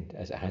sickened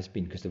as it has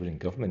been because they were in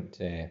government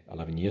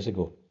 11 years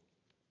ago.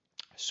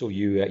 So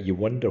you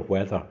wonder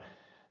whether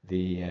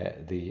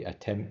the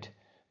attempt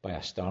by a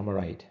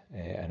Starmerite,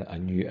 a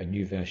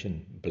new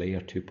version Blair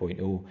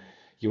 2.0,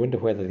 you wonder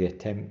whether the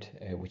attempt,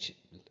 which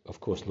of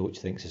course Loach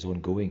thinks is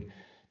ongoing,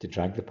 to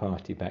drag the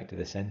party back to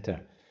the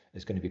centre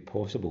is going to be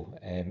possible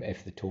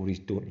if the Tories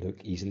don't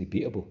look easily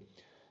beatable.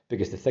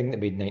 Because the thing that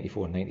made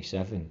 94 and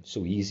 97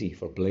 so easy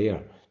for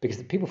Blair,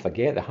 because people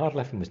forget that hard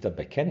lifting was done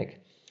by Kinnock,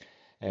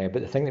 but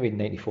the thing that made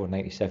 94 and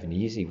 97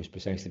 easy was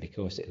precisely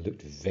because it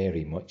looked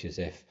very much as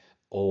if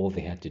all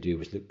they had to do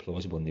was look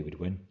plausible and they would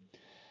win.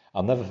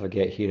 I'll never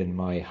forget hearing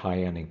my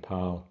high-earning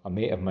pal, a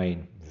mate of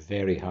mine,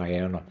 very high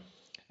earner,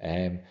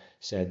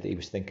 said that he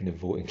was thinking of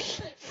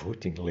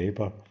voting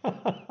Labour.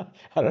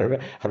 I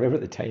remember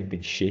at the time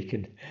being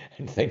shaken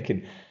and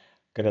thinking,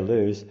 going to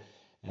lose.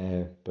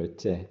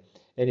 But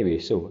anyway,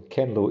 so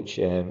Ken Loach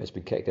has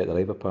been kicked out of the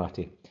Labour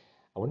Party.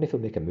 I wonder if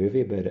he'll make a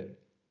movie about it.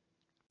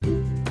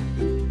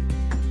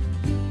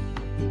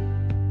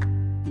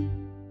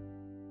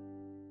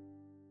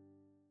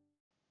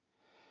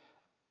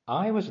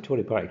 I was a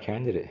Tory party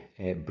candidate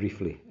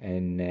briefly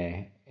in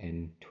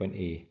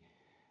 2019,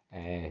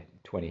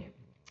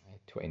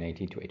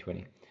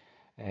 2020.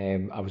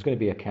 I was going to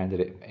be a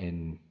candidate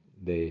in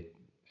the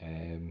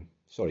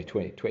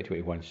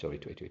 2021. Sorry,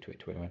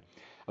 2021. I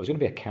was going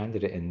to be a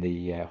candidate in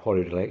the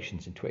horrid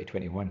elections in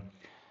 2021,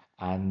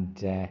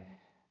 and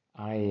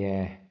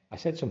I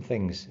said some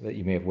things that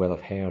you may have well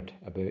have heard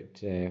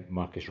about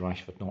Marcus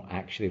Rashford not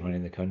actually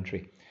running the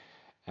country.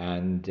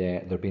 and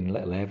there'd been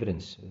little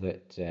evidence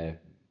that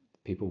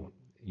people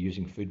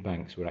using food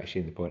banks were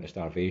actually in the point of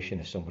starvation,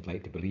 as some would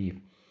like to believe,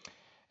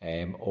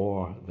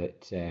 or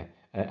that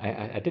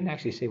I didn't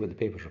actually say what the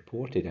papers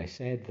reported. I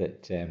said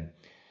that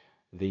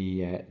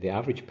the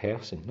average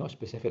person, not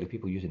specifically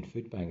people using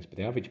food banks, but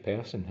the average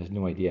person has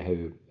no idea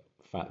how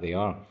fat they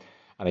are.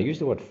 And I use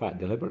the word fat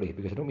deliberately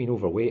because I don't mean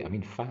overweight, I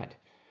mean fat.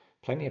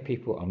 Plenty of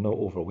people are not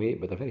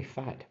overweight, but they're very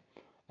fat.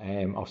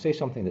 I'll say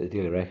something that the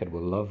Daily Record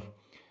will love.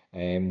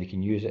 They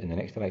can use it in the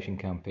next election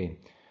campaign.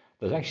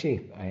 There's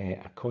actually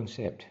a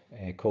concept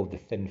called the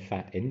thin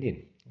fat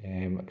Indian.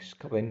 A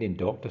couple of Indian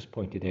doctors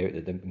pointed out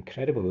that the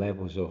incredible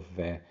levels of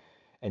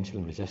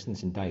insulin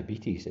resistance and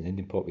diabetes in the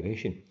Indian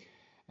population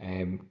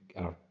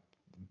are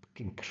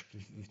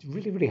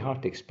really, really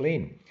hard to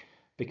explain,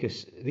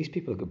 because these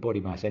people have got body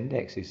mass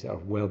indexes that are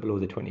well below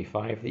the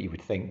 25 that you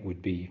would think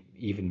would be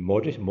even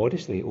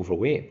modestly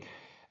overweight.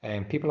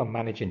 People are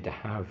managing to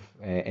have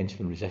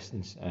insulin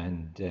resistance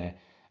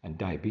and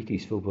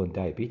diabetes, full-blown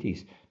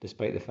diabetes,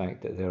 despite the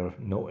fact that they're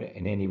not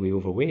in any way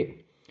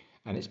overweight.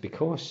 And it's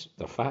because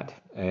they're fat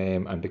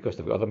and because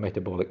they've got other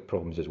metabolic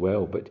problems as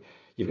well. But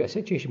you've got a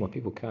situation where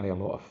people carry a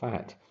lot of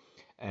fat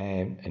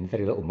and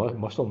very little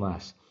muscle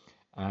mass,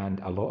 and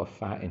a lot of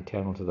fat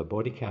internal to their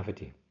body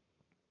cavity.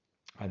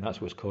 And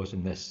that's what's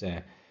causing this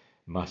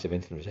massive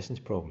insulin resistance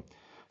problem.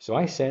 So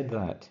I said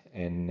that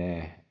in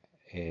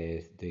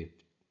the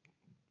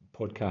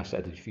podcast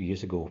I did a few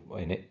years ago,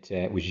 and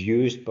it was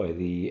used by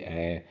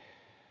the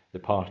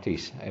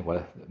parties.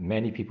 Well,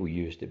 many people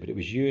used it, but it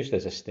was used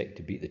as a stick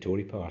to beat the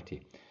Tory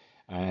party.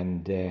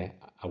 And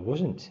I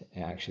wasn't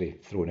actually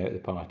thrown out of the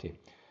party.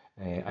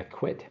 I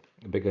quit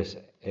because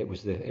it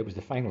was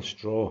the final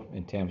straw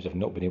in terms of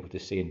not being able to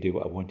say and do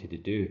what I wanted to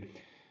do.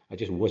 I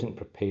just wasn't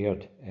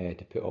prepared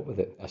to put up with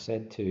it. I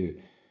said to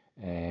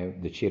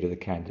the chair of the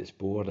candidates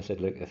board, I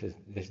said, look,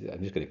 this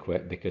I'm just going to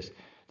quit because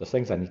there's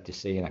things I need to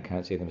say and I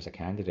can't say them as a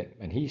candidate.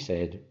 And he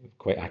said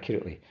quite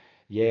accurately,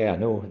 yeah, I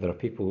know there are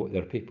people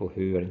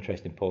who are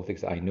interested in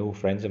politics that I know,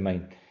 friends of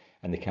mine,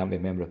 and they can't be a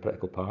member of a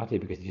political party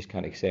because they just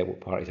can't accept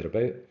what parties are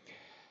about.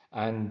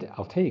 And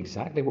I'll tell you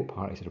exactly what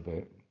parties are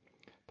about.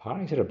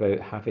 Parties are about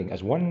having,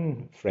 as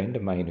one friend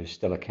of mine who's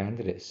still a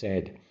candidate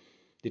said,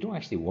 they don't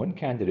actually want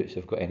candidates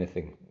who've got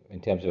anything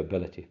in terms of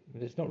ability.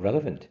 It's not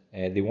relevant.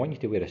 They want you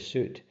to wear a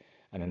suit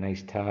and a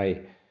nice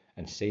tie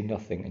and say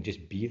nothing and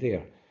just be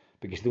there,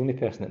 because the only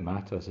person that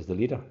matters is the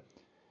leader.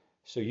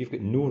 So you've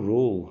got no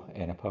role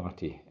in a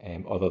party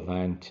other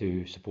than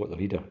to support the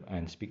leader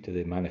and speak to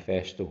the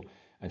manifesto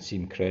and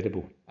seem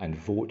credible and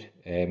vote.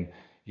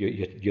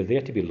 You're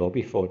there to be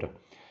lobby fodder.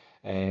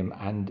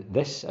 And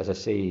this, as I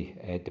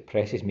say,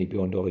 depresses me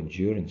beyond all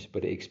endurance,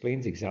 but it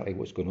explains exactly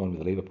what's going on with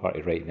the Labour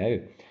Party right now,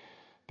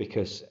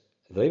 because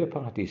the Labour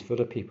Party is full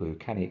of people who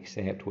can't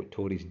accept what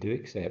Tories do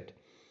accept.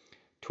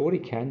 Tory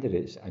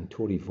candidates and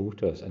Tory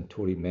voters and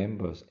Tory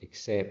members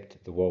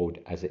accept the world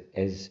as it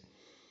is,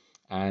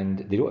 and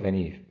they don't have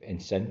any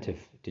incentive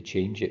to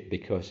change it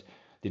because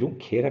they don't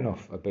care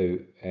enough about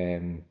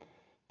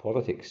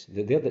politics.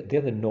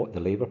 They're not the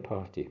Labour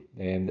Party.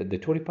 The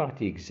Tory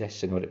Party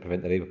exists in order to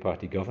prevent the Labour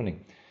Party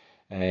governing.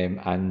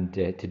 And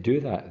to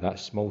do that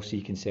small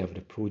C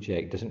Conservative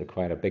project doesn't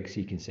require a big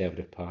C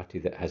Conservative party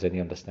that has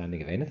any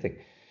understanding of anything.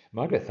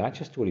 Margaret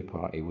Thatcher's Tory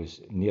party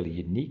was nearly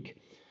unique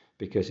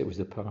because it was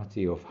the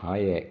party of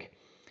Hayek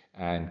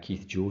and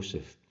Keith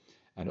Joseph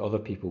and other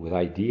people with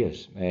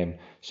ideas.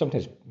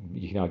 Sometimes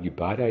you can argue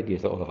bad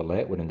ideas like Oliver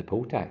Letwin and the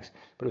poll tax,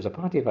 but it was a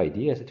party of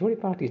ideas. The Tory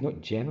party is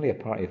not generally a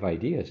party of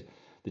ideas.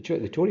 The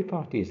Tory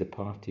party is the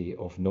party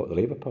of not the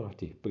Labour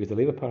Party, because the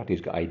Labour Party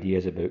has got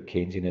ideas about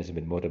Keynesianism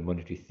and modern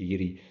monetary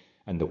theory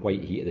and the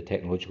white heat of the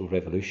technological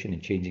revolution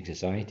and changing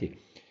society.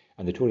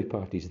 And the Tory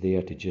party is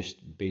there to just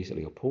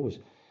basically oppose.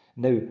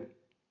 Now,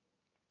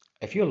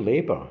 if you're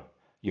Labour,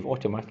 you've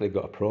automatically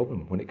got a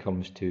problem when it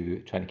comes to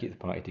trying to keep the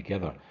party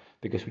together,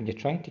 because when you're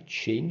trying to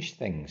change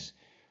things,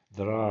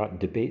 there are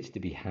debates to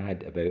be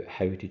had about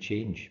how to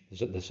change.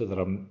 So there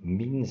are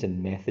means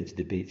and methods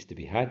debates to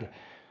be had.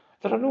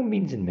 There are no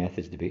means and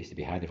methods debates to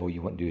be had if all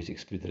you want to do is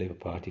exclude the Labour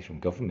Party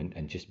from government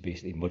and just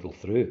basically muddle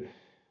through,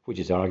 which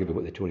is arguably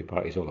what the Tory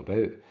party is all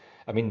about.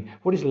 I mean,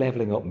 what does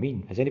levelling up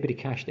mean? Has anybody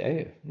cashed it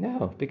out?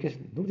 No, because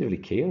nobody really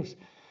cares.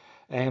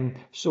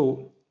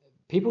 So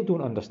people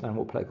don't understand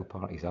what political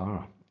parties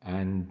are,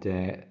 and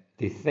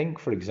they think,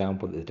 for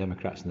example, that the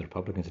Democrats and the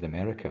Republicans in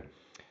America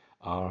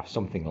are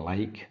something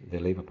like the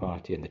Labour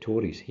Party and the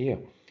Tories here.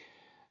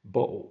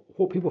 But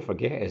what people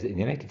forget is that in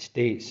the United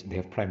States, they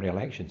have primary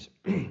elections.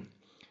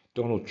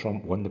 Donald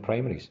Trump won the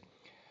primaries.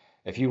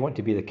 If you want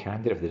to be the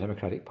candidate of the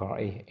Democratic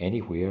Party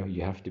anywhere,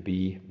 you have to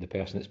be the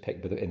person that's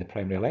picked in the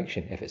primary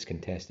election if it's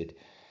contested.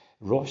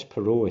 Ross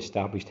Perot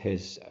established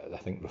his, I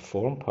think,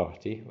 Reform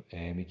Party,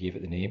 he gave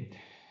it the name.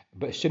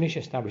 But as soon as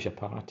you establish a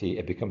party,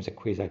 it becomes a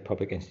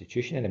quasi-public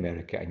institution in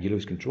America and you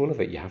lose control of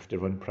it. You have to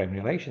run primary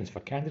elections for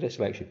candidate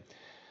selection.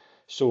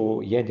 So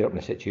you ended up in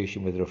a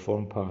situation where the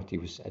Reform Party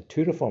had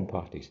two Reform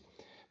parties,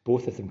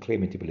 both of them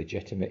claiming to be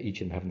legitimate,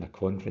 each of them having a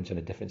conference on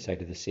a different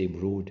side of the same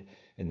road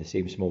in the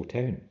same small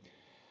town.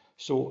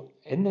 So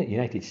in the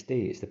United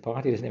States, the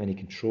party doesn't have any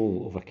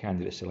control over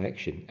candidate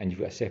selection, and you've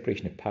got a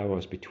separation of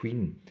powers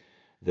between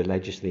the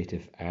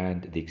legislative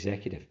and the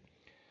executive.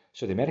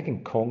 So the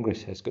American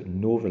Congress has got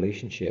no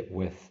relationship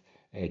with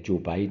Joe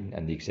Biden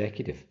and the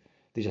executive.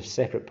 These are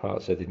separate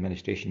parts of the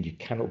administration. You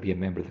cannot be a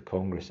member of the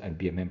Congress and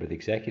be a member of the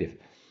executive.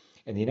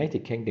 In the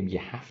United Kingdom, you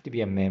have to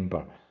be a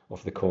member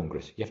of the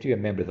Congress. You have to be a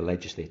member of the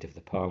legislative,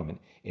 the Parliament,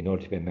 in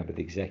order to be a member of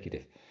the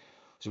executive.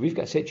 So we've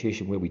got a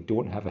situation where we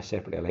don't have a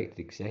separately elected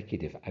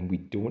executive, and we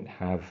don't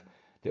have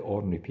the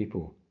ordinary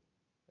people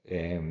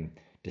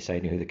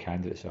deciding who the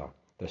candidates are.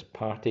 There's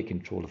party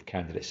control of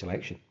candidate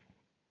selection.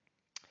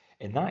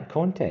 In that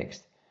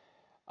context,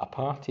 a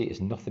party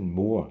is nothing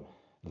more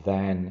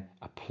than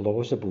a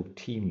plausible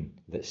team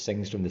that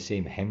sings from the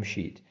same hymn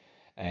sheet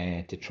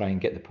to try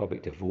and get the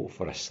public to vote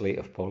for a slate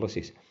of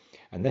policies.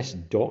 And this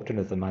doctrine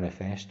of the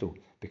manifesto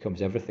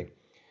becomes everything.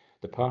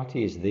 The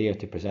party is there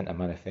to present a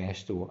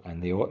manifesto,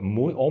 and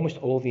almost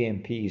all the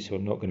MPs who are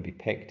not going to be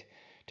picked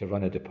to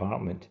run a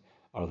department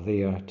are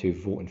there to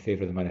vote in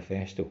favour of the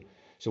manifesto.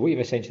 So what you've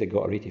essentially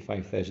got are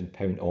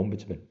 £85,000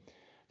 ombudsmen.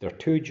 Their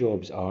two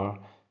jobs are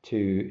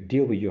to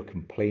deal with your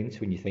complaints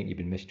when you think you've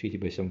been mistreated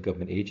by some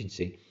government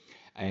agency,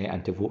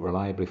 and to vote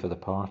reliably for the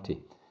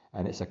party.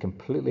 And it's a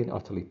completely and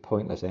utterly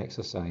pointless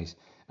exercise,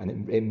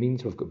 and it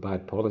means we've got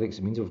bad politics.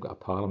 It means we've got a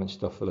parliament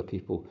stuffed full of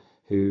people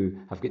who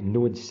have got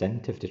no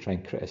incentive to try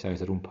and criticise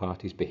their own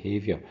party's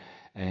behaviour,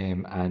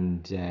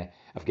 and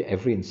have got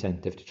every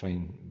incentive to try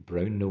and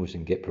brown nose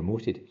and get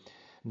promoted.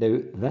 Now,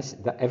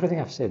 everything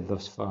I've said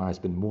thus far has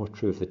been more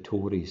true of the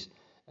Tories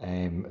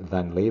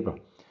than Labour.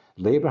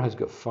 Labour has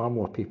got far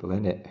more people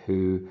in it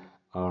who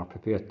are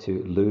prepared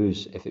to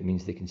lose if it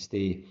means they can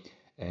stay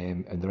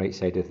on the right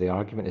side of the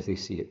argument as they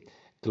see it.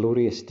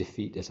 Glorious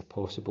defeat is a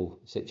possible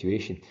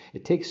situation.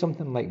 It takes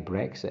something like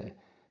Brexit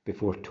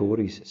before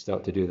Tories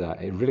start to do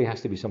that. It really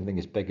has to be something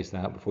as big as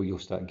that before you'll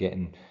start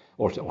getting,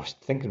 or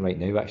thinking right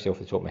now, actually off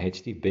the top of my head,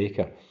 Steve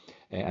Baker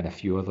and a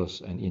few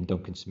others, and Ian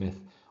Duncan Smith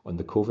on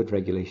the COVID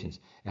regulations.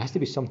 It has to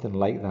be something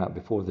like that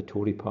before the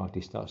Tory party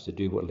starts to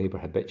do what Labour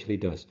habitually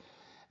does.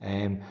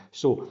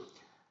 So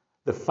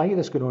the fight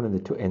that's going on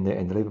in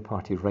the Labour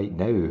Party right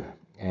now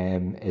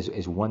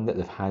is one that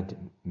they've had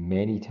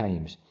many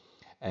times,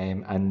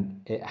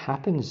 and it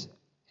happens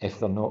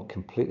if they're not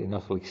completely and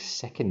utterly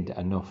sickened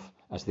enough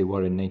as they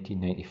were in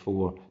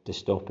 1994 to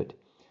stop it.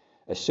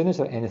 As soon as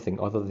they're anything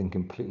other than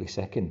completely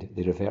sickened,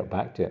 they revert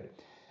back to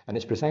it. And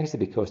it's precisely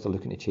because they're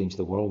looking to change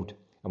the world.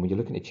 And when you're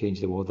looking to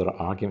change the world, there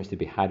are arguments to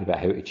be had about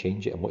how to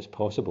change it and what's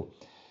possible.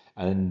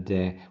 And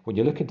when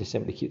you're looking to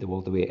simply keep the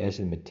world the way it is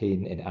and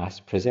maintain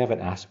and preserve and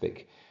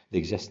aspic the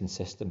existing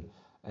system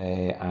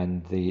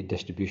and the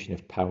distribution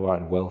of power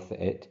and wealth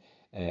that it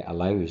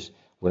allows,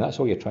 well, that's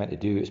all you're trying to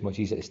do. It's much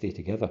easier to stay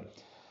together.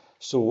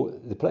 So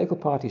the political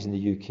parties in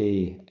the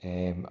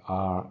UK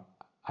are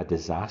a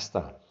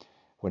disaster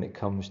when it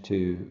comes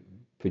to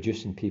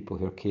producing people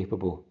who are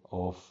capable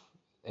of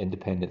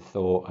independent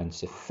thought and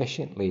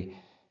sufficiently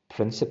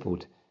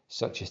principled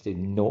such as to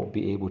not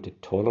be able to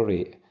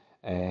tolerate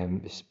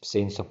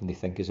saying something they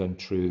think is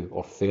untrue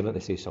or failing to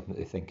say something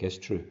that they think is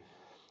true.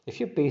 If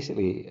you're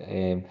basically,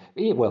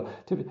 to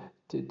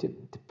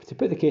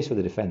put the case for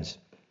the defence,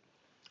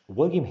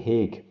 William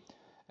Hague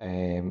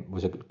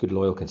was a good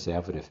loyal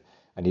Conservative,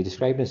 and he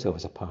described himself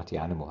as a party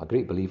animal, a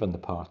great believer in the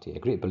party, a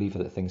great believer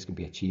that things can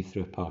be achieved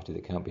through a party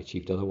that can't be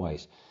achieved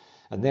otherwise.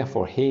 And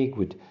therefore Hague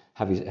would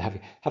have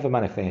a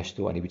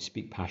manifesto, and he would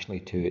speak passionately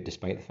to it,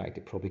 despite the fact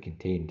it probably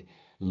contained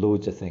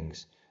loads of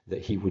things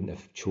that he wouldn't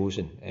have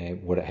chosen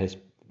were it his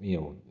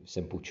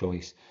simple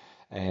choice.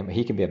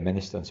 He can be a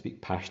minister and speak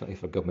passionately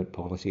for government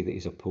policy that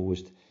is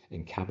opposed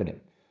in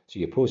cabinet. So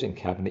you oppose it in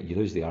cabinet, you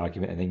lose the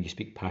argument, and then you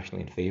speak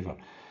passionately in favour.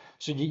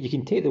 So you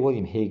can take the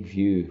William Hague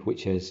view,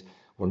 which is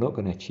we're not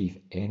going to achieve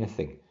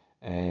anything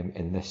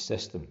in this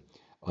system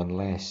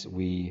unless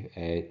we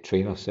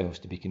train ourselves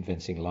to be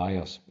convincing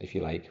liars, if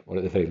you like, or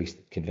at the very least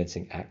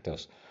convincing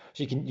actors.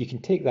 So you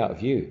can take that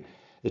view.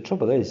 The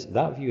trouble is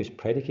that view is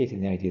predicated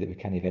on the idea that we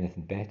can't have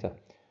anything better,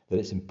 that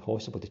it's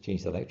impossible to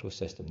change the electoral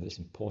system, that it's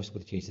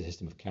impossible to change the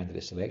system of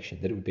candidate selection,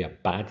 that it would be a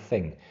bad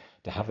thing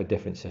to have a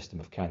different system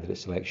of candidate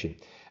selection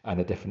and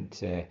a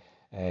different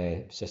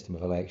system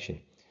of election.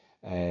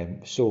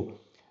 So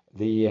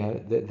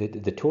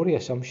the Tory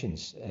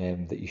assumptions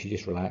that you should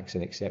just relax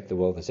and accept the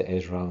world as it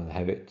is rather than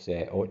how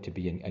it ought to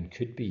be and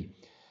could be.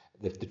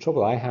 The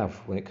trouble I have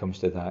when it comes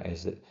to that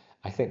is that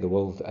I think the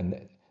world,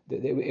 and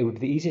it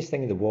would be the easiest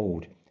thing in the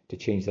world to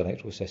change the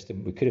electoral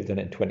system. We could have done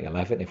it in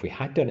 2011. If we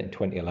had done it in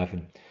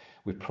 2011,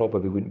 we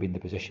probably wouldn't be in the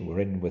position we're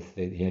in with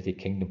the United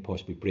Kingdom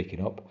possibly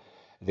breaking up.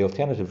 The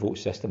alternative vote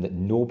system that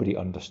nobody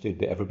understood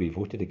but everybody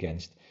voted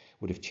against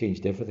would have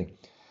changed everything.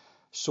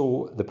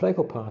 So the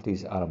political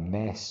parties are a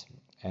mess,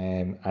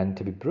 and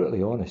to be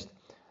brutally honest,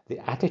 the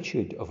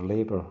attitude of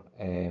Labour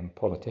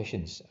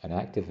politicians and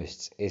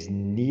activists is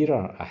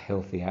nearer a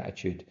healthy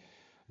attitude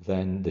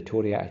than the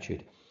Tory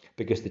attitude,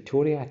 because the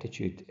Tory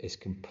attitude is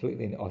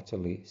completely and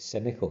utterly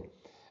cynical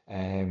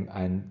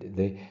And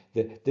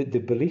the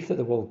belief that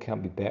the world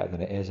can't be better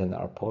than it is and that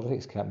our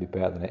politics can't be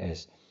better than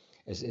it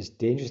is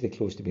dangerously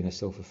close to being a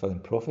self-fulfilling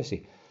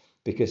prophecy,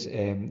 because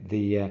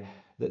they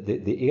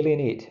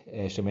alienate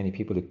so many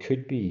people who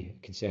could be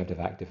conservative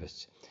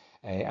activists,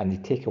 and they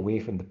take away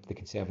from the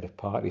Conservative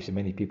Party so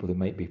many people who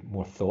might be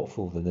more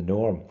thoughtful than the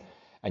norm,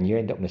 and you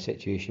end up in a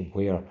situation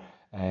where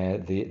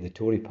the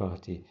Tory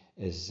Party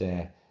is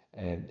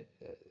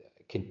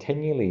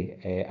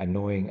continually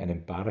annoying and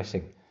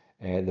embarrassing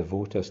the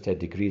voters to a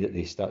degree that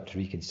they start to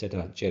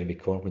reconsider Jeremy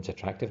Corbyn's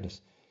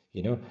attractiveness.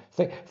 You know,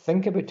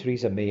 think about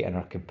Theresa May and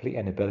her complete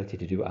inability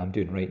to do what I'm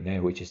doing right now,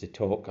 which is to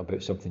talk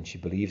about something she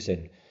believes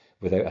in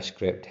without a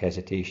script,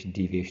 hesitation,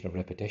 deviation, or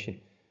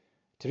repetition.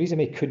 Theresa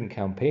May couldn't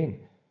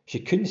campaign. She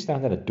couldn't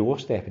stand on a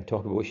doorstep and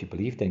talk about what she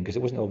believed in because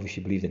it wasn't obvious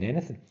she believed in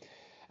anything.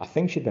 I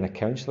think she'd been a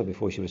councillor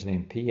before she was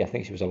an MP. I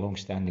think she was a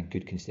long-standing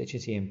good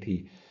constituency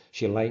MP.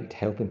 She liked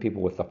helping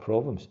people with their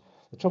problems.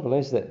 The trouble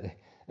is that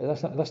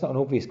that's not an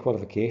obvious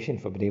qualification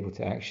for being able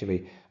to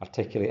actually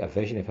articulate a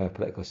vision of how a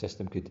political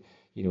system could,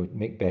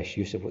 make best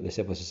use of what the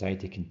civil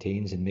society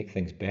contains and make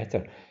things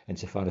better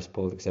insofar as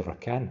politics ever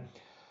can.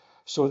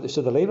 So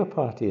the Labour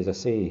Party, as I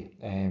say,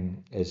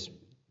 is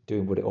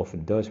doing what it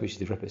often does, which is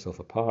to rip itself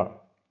apart.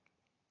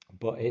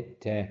 But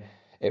it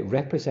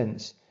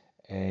represents,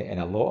 in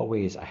a lot of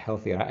ways, a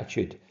healthier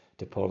attitude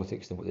to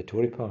politics than what the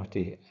Tory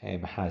Party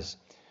has,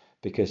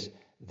 because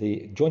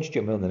John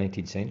Stuart Mill in the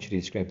 19th century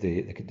described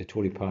the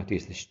Tory Party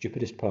as the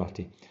stupidest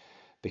party,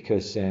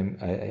 because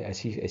as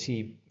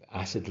he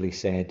acidly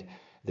said,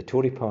 the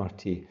Tory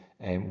Party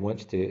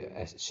wants to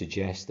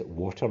suggest that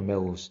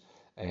watermills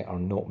are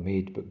not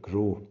made but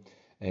grow.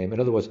 In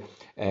other words,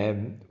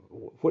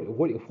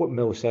 what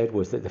Mill said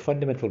was that the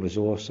fundamental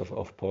resource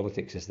of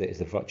politics is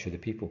the virtue of the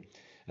people,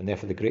 and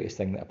therefore the greatest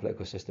thing that a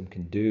political system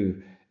can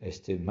do is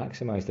to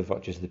maximise the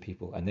virtues of the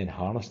people and then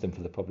harness them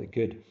for the public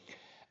good.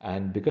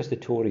 And because the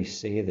Tories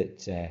say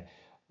that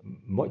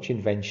much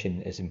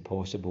invention is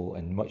impossible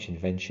and much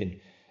invention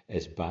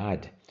is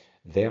bad,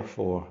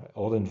 therefore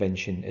all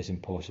invention is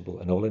impossible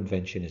and all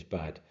invention is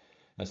bad.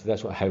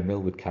 That's how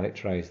Mill would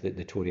characterise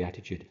the Tory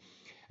attitude.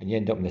 And you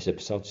end up in this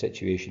absurd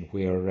situation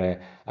where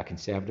a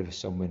Conservative is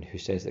someone who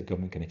says that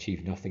government can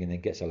achieve nothing and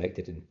then gets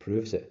elected and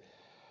proves it.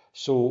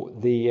 So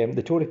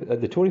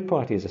the Tory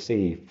Party, as I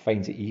say,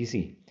 finds it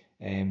easy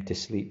to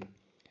sleep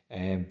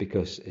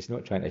because it's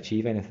not trying to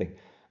achieve anything.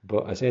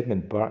 But as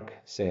Edmund Burke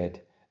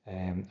said,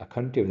 a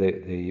country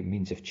without the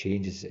means of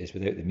change is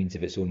without the means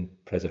of its own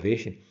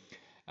preservation.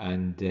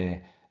 And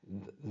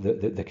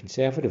the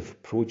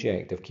Conservative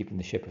project of keeping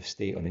the ship of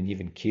state on an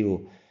even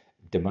keel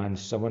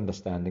demands some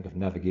understanding of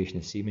navigation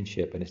and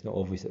seamanship, and it's not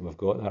obvious that we've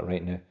got that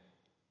right now.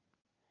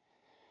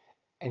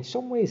 In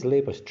some ways,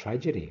 Labour's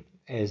tragedy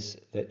is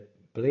that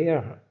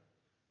Blair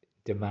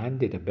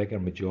demanded a bigger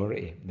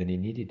majority than he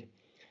needed.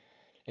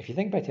 If you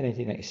think back to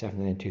 1997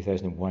 and then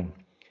 2001,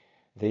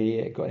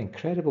 they got an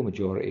incredible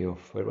majority of,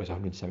 where it was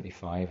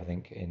 175, I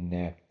think, in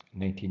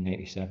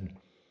 1997.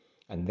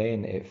 And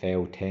then it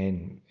fell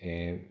 10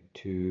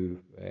 to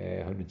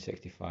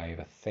 165,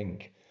 I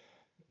think.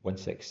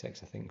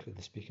 166, I think, including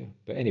the Speaker.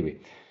 But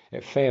anyway,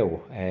 it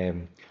fell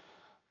in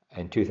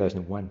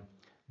 2001.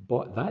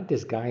 But that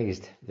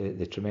disguised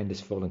the tremendous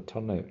fall in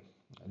turnout.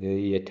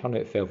 The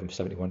turnout fell from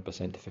 71%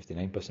 to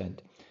 59%.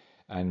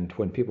 And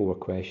when people were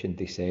questioned,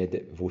 they said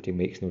that voting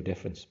makes no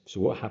difference.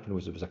 So what happened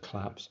was there was a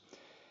collapse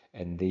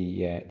in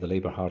the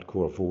Labour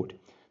hardcore vote.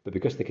 But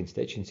because the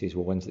constituencies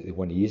were ones that they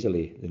won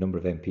easily, the number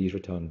of MPs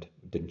returned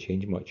didn't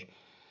change much.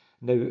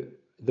 Now,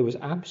 there was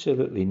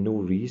absolutely no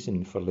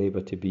reason for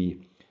Labour to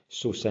be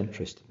so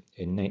centrist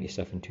in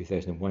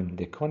 97-2001.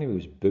 The economy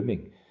was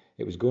booming.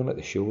 It was going like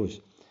the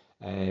shows.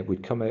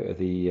 We'd come out of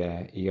the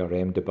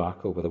ERM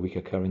debacle with a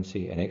weaker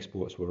currency and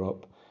exports were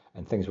up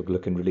and things were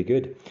looking really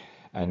good.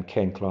 And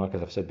Ken Clarke,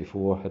 as I've said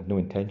before, had no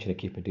intention of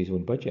keeping to his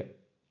own budget.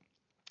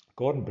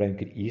 Gordon Brown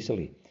could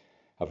easily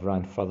have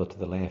ran further to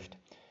the left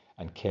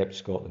and kept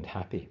Scotland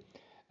happy.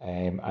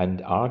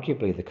 And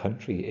arguably the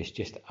country is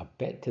just a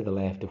bit to the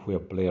left of where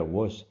Blair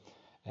was,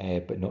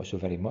 but not so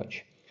very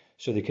much.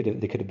 So they could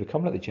have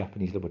become like the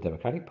Japanese Liberal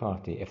Democratic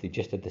Party if they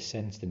just had the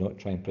sense to not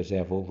try and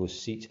preserve all those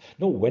seats,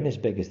 not win as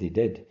big as they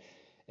did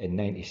in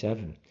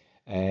 97,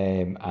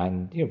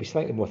 and be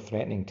slightly more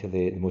threatening to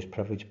the most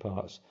privileged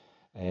parts.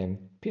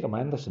 Peter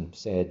Mandelson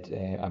said,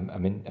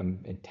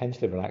 I'm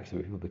intensely relaxed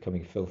about people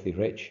becoming filthy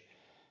rich.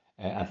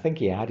 I think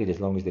he added,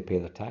 as long as they pay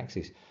their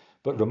taxes.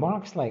 But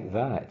remarks like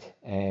that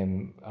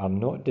are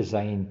not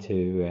designed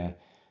to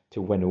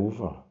win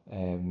over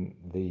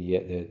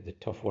the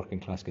tough working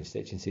class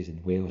constituencies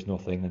in Wales,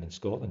 North England and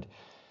Scotland.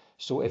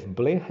 So if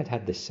Blair had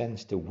had the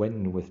sense to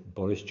win with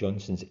Boris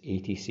Johnson's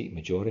 80-seat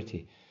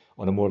majority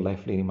on a more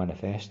left-leaning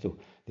manifesto,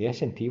 the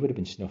SNP would have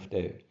been snuffed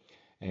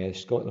out.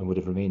 Scotland would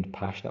have remained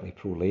passionately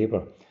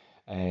pro-Labour,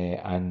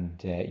 and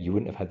you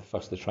wouldn't have had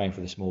first the triumph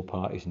of the small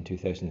parties in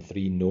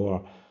 2003,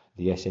 nor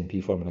the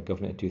SNP forming a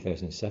government in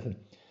 2007.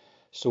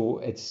 So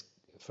it's,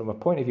 from a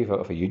point of view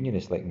of a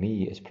unionist like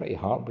me, it's pretty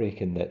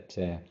heartbreaking that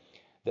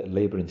that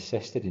Labour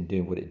insisted in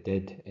doing what it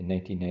did in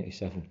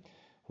 1997,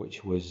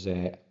 which was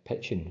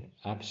pitching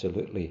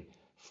absolutely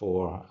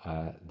for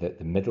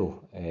the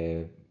middle,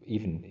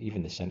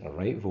 even the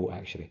centre-right vote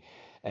actually,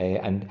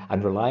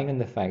 and relying on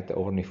the fact that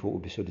ordinary folk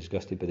would be so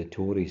disgusted by the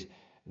Tories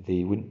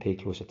they wouldn't pay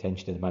close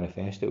attention to the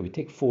manifesto. It would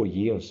take 4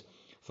 years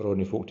for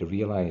ordinary folk to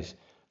realise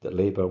that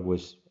Labour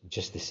was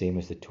just the same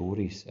as the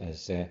Tories,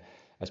 as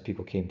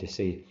people came to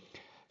say.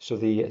 So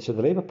the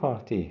Labour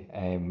Party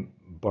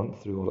burnt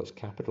through all its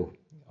capital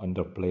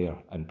under Blair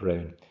and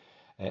Brown.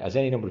 As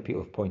any number of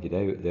people have pointed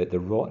out, the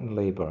rotten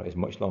Labour is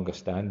much longer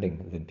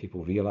standing than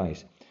people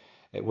realise.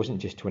 It wasn't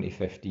just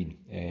 2015,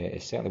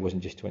 it certainly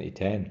wasn't just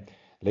 2010.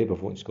 Labour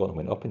vote in Scotland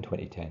went up in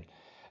 2010.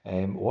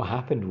 What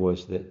happened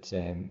was that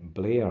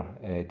Blair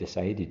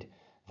decided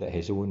that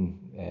his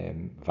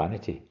own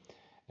vanity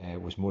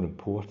was more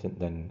important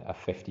than a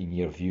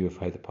 15-year view of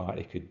how the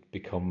party could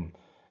become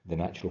the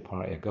natural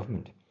party of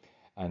government.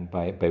 And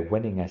by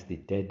winning as they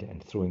did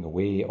and throwing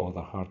away all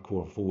their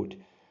hardcore vote,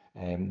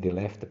 they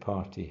left the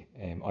party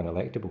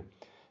unelectable.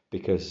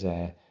 Because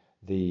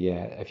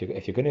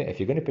if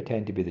you're going to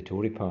pretend to be the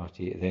Tory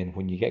party, then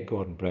when you get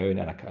Gordon Brown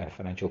and a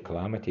financial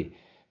calamity,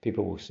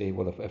 people will say,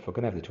 well, if we're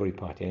going to have the Tory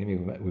party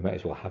anyway, we might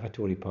as well have a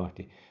Tory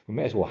party. We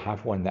might as well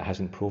have one that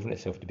hasn't proven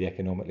itself to be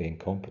economically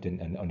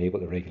incompetent and unable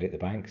to regulate the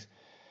banks.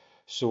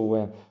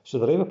 So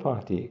the Labour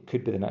Party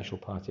could be the natural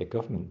party of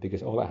government,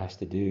 because all it has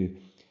to do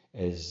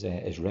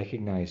is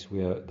recognise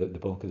where the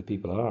bulk of the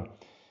people are.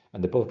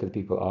 And the bulk of the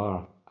people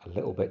are a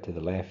little bit to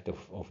the left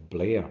of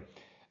Blair.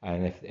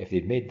 And if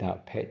they'd made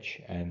that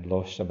pitch and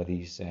lost some of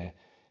these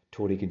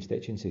Tory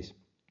constituencies,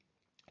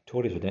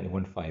 Tories were down to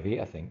 158,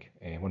 I think,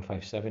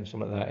 157,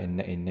 something like that in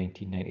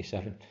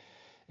 1997.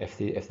 If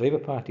the Labour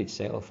Party had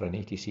settled for an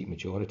 80-seat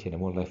majority and a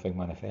more left-wing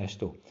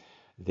manifesto,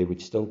 they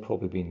would still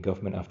probably be in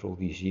government after all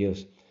these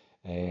years,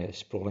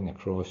 sprawling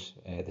across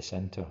the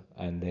centre,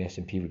 and the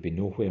SNP would be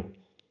nowhere.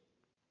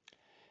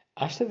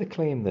 As to the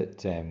claim that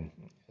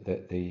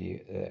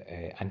the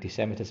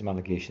anti-Semitism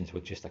allegations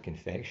were just a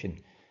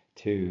confection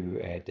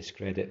to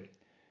discredit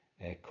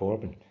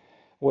Corbyn,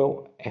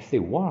 well, if they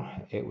were,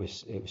 it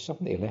was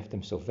something that he left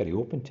himself very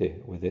open to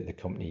with the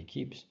company he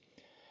keeps,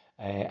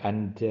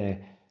 and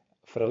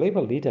for a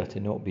Labour leader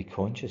to not be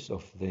conscious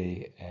of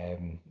the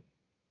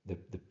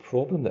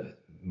problem that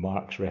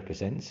Marx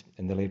represents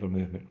in the Labour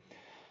movement.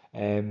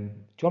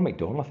 John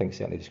McDonnell, I think,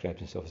 certainly describes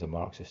himself as a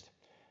Marxist.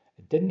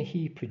 Didn't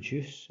he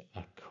produce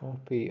a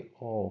copy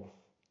of?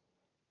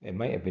 It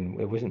might have been.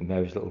 It wasn't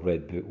Mao's Little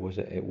Red Book, was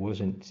it? It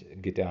wasn't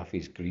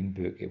Gaddafi's Green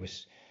Book. It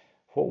was.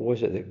 What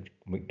was it that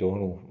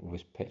McDonnell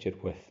was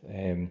pictured with?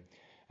 And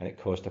it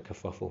caused a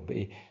kerfuffle. But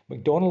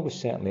McDonnell was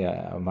certainly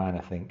a man,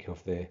 I think,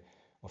 of the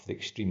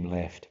extreme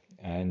left,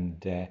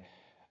 and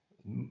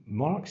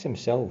Marx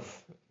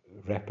himself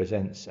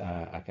represents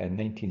a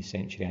 19th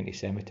century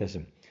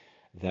anti-Semitism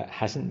that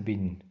hasn't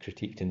been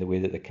critiqued in the way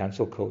that the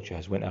cancel culture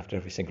has went after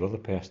every single other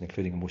person,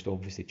 including most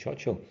obviously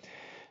Churchill.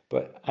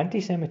 But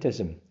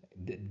anti-Semitism,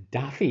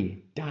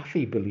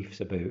 daffy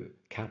beliefs about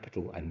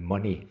capital and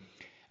money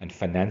and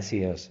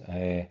financiers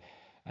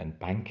and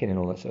banking and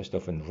all that sort of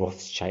stuff, and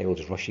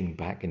Rothschilds rushing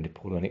back in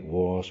Napoleonic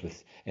wars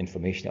with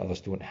information that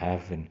others don't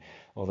have and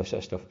all this sort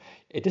of stuff.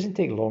 It doesn't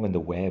take long on the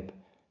web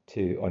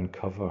to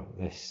uncover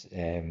this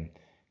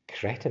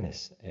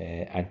cretinous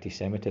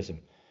anti-Semitism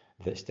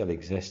that still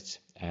exists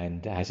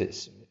and has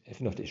its, if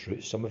not its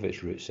roots, some of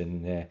its roots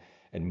in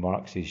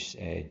Marx's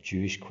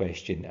Jewish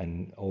question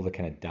and all the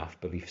kind of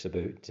daft beliefs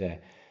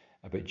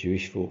about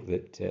Jewish folk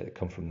that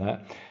come from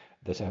that.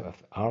 There's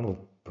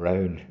Arnold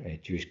Brown, a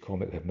Jewish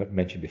comic I've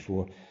mentioned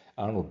before.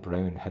 Arnold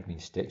Brown had me in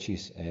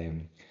stitches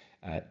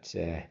at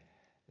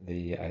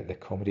the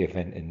comedy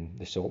event in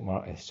the Salt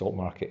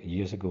Market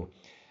years ago,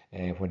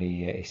 when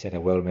he said, "I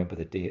well remember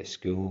the day at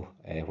school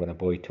when a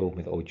boy told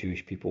me that all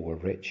Jewish people were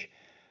rich.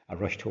 I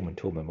rushed home and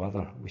told my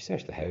mother. We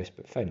searched the house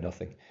but found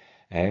nothing."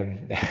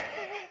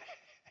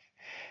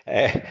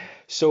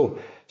 So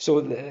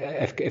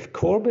if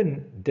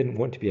Corbyn didn't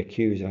want to be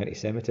accused of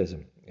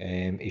anti-Semitism,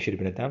 he should have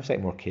been a damn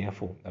sight more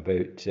careful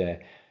about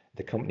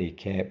the company he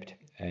kept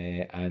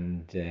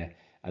and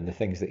the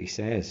things that he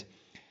says,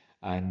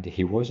 and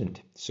he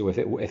wasn't. So if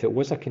it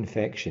was a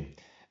confection,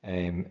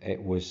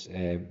 it was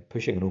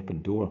pushing an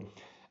open door.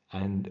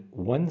 And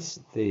once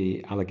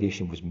the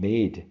allegation was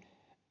made,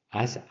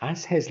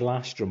 as his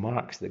last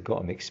remarks that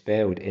got him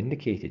expelled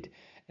indicated,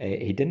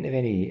 he didn't have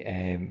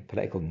any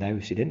political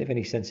nous. He didn't have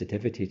any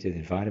sensitivity to the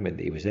environment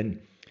that he was in.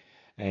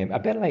 A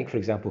bit like, for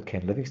example,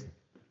 Ken Livingstone.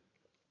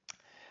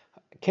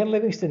 Ken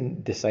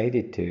Livingstone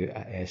decided to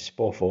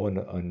spoff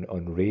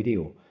on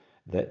radio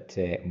that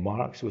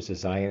Marx was a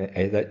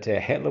Zionist, that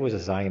Hitler was a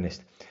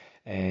Zionist,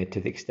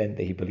 to the extent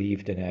that he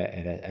believed in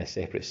a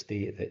separate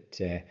state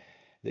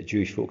that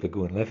Jewish folk could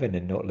go and live in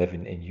and not live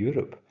in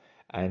Europe.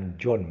 And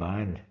John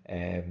Mann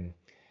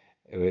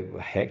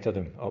hectored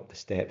him up the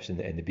steps in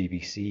the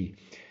BBC.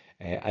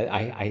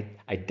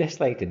 I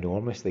disliked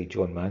enormously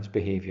John Mann's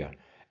behaviour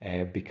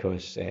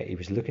because he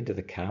was looking to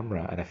the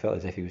camera, and I felt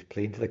as if he was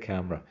playing to the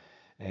camera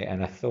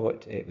and I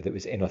thought that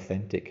was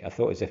inauthentic. I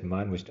thought as if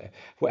man was,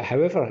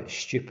 however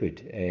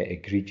stupid,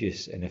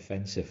 egregious, and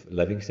offensive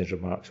Livingston's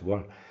remarks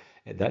were,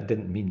 that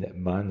didn't mean that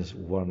man's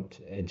weren't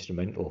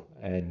instrumental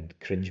and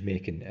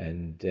cringe-making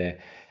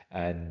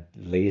and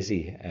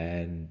lazy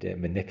and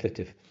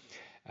manipulative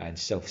and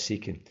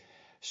self-seeking.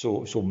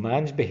 So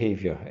man's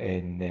behaviour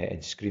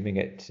in screaming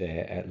at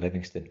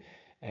Livingston,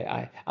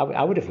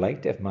 I would have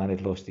liked it if man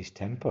had lost his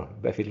temper,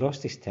 but if he'd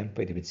lost his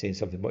temper, he'd have been saying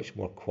something much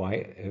more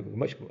quiet, it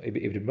would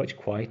have been much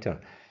quieter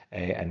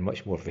and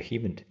much more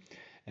vehement.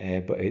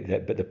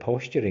 But the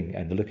posturing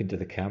and the look into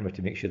the camera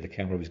to make sure the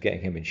camera was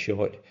getting him in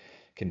shot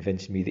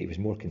convinced me that he was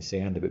more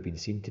concerned about being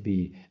seen to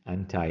be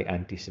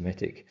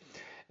anti-Semitic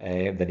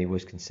than he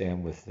was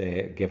concerned with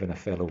giving a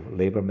fellow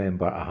Labour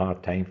member a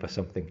hard time for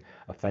something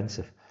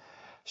offensive.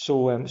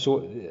 So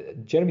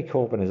Jeremy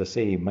Corbyn, as I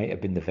say, might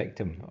have been the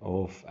victim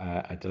of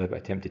a deliberate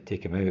attempt to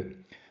take him out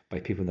by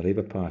people in the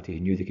Labour Party who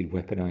knew they could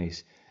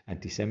weaponise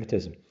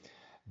anti-Semitism.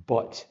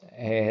 But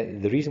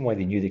the reason why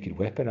they knew they could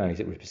weaponise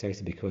it was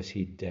precisely because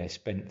he'd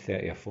spent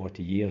 30 or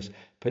 40 years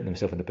putting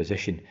himself in a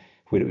position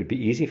where it would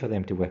be easy for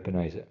them to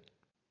weaponise it.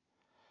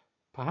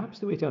 Perhaps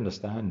the way to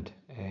understand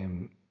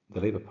the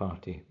Labour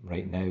Party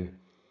right now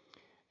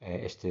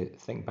is to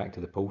think back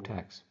to the poll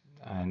tax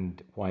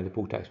and why the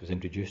poll tax was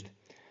introduced.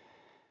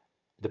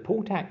 The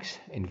poll tax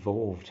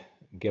involved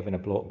giving a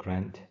block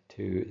grant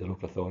to the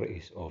local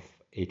authorities of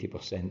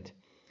 80%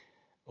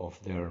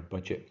 of their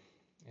budget,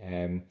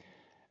 and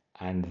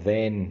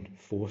then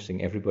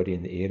forcing everybody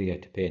in the area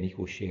to pay an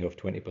equal share of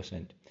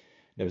 20%.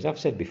 Now, as I've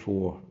said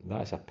before,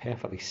 that's a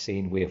perfectly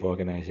sane way of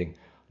organising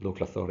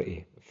local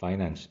authority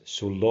finance,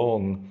 so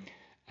long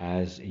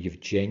as you've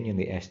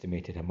genuinely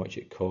estimated how much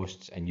it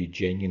costs and you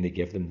genuinely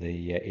give them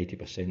the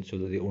 80% so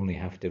that they only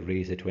have to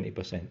raise the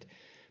 20%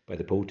 by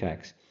the poll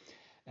tax.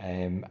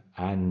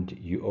 And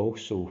you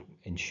also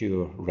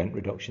ensure rent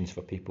reductions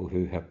for people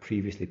who have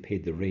previously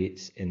paid the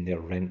rates in their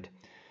rent.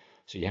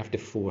 So you have to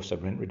force a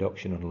rent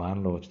reduction on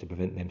landlords to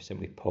prevent them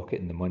simply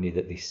pocketing the money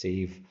that they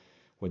save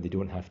when they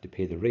don't have to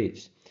pay the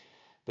rates.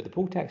 But the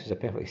poll tax is a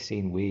perfectly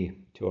sane way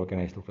to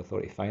organise local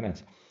authority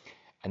finance.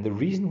 And the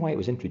reason why it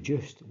was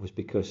introduced was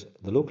because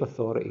the local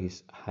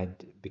authorities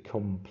had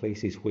become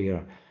places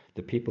where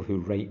the people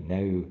who right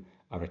now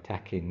are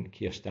attacking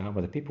Keir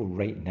Starmer, the people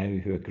right now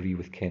who agree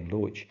with Ken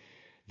Loach,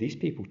 these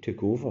people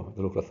took over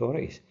the local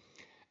authorities.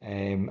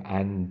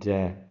 And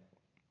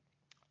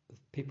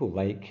people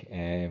like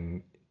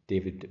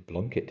David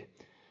Blunkett,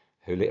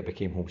 who later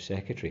became Home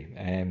Secretary,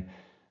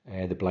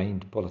 the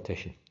blind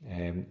politician.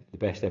 The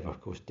best ever, of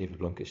course, David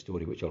Blunkett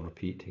story, which I'll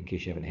repeat in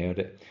case you haven't heard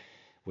it,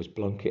 was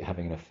Blunkett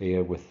having an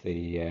affair with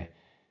the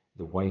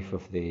wife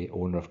of the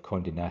owner of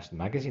Condé Nast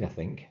magazine, I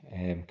think.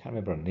 Can't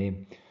remember her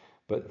name.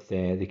 But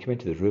they come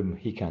into the room.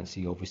 He can't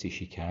see, obviously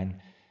she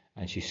can.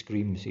 And she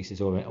screams. He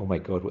says, oh my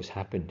God, what's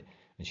happened?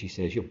 And she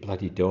says, your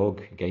bloody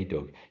dog, guide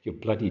dog, your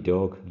bloody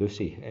dog,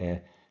 Lucy,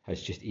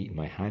 has just eaten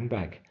my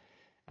handbag.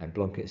 And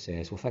Blunkett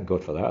says, well, thank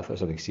God for that. I thought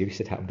something serious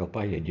had happened. I'll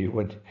buy you a new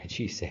one. And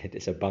she said,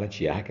 it's a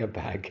Balenciaga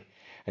bag.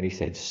 And he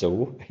said,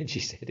 so? And she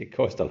said, it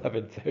cost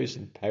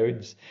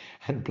 £11,000.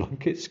 And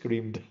Blunkett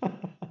screamed.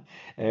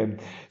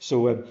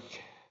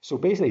 So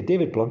basically,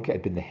 David Blunkett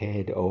had been the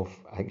head of,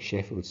 I think,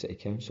 Sheffield City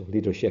Council,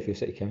 leader of Sheffield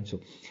City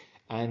Council.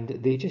 And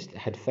they just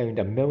had found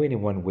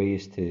 1,000,001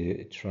 ways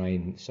to try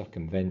and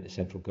circumvent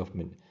central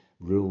government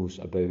rules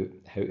about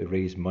how to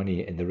raise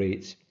money in the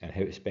rates and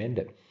how to spend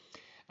it.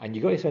 And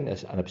you got us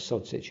into an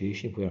absurd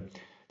situation where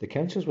the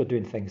councils were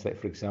doing things like,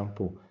 for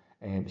example,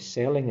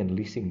 selling and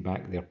leasing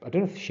back their, I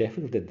don't know if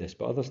Sheffield did this,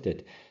 but others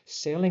did,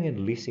 selling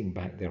and leasing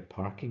back their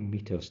parking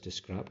meters to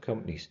scrap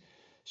companies.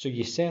 So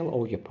you sell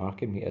all your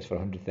parking meters for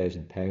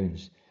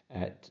 £100,000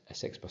 at a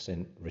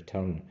 6%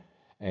 return.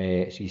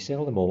 So you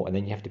sell them all, and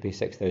then you have to pay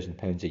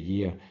 £6,000 a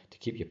year to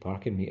keep your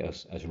parking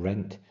meters as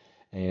rent.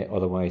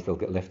 Otherwise, they'll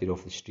get lifted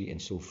off the street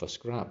and sold for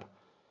scrap.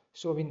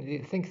 So I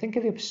mean, think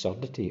of the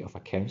absurdity of a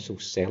council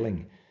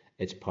selling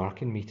its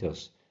parking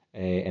meters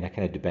in a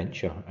kind of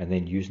debenture and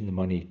then using the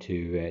money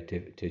to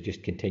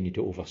just continue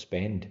to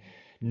overspend,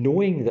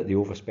 knowing that the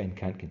overspend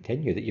can't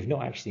continue, that you've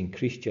not actually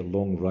increased your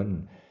long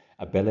run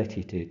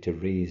ability to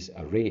raise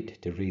a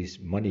rate, to raise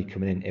money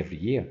coming in every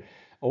year.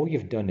 All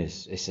you've done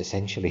is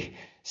essentially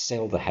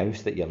sell the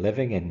house that you're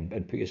living in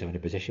and put yourself in a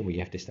position where you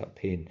have to start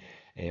paying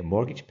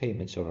mortgage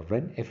payments or a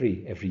rent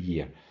every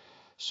year.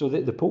 So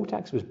the poll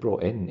tax was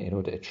brought in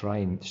order to try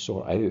and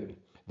sort out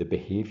the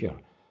behaviour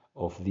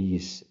of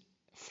these,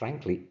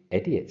 frankly,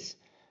 idiots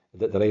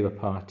that the Labour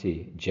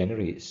Party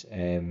generates,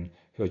 who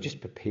are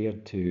just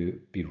prepared to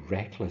be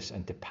reckless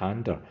and to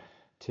pander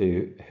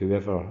to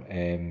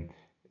whoever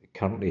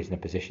currently is in a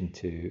position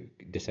to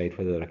decide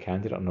whether they're a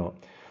candidate or not.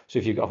 So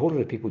if you've got a whole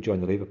lot of people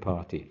join the Labour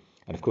Party,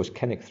 and of course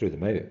Kinnock threw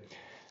them out,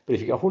 but if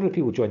you've got a whole lot of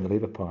people join the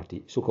Labour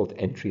Party, so-called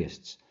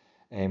entryists,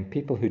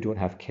 people who don't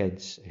have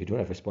kids, who don't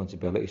have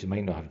responsibilities, who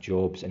might not have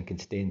jobs and can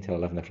stay until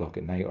 11 o'clock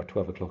at night or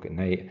 12 o'clock at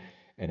night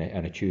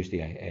on a Tuesday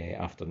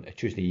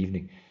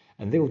evening,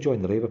 and they'll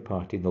join the Labour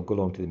Party and they'll go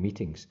along to the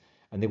meetings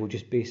and they will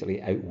just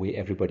basically outweigh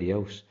everybody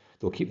else.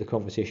 They'll keep the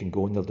conversation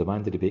going, they'll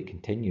demand the debate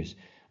continues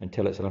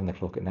until it's 11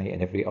 o'clock at night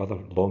and every other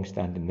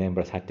long-standing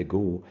member has had to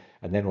go,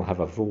 and then we'll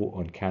have a vote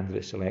on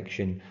candidate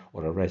selection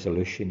or a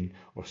resolution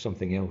or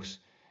something else.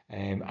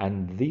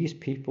 And these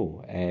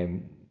people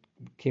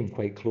came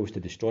quite close to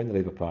destroying the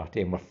Labour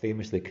Party and were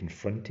famously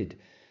confronted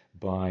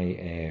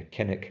by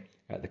Kinnock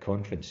at the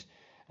conference,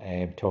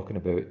 talking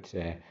about,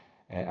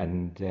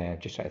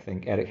 just trying to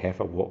think, Eric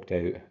Heffer walked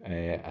out,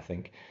 I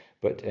think,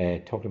 but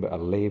talking about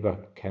a Labour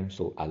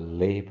council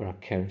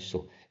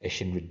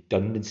issuing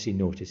redundancy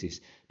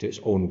notices to its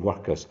own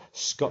workers,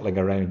 scuttling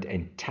around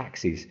in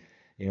taxis,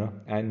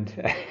 and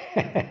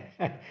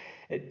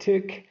it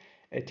took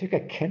a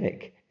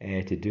Kinnock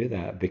to do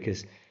that,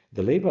 because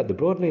the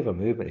broad Labour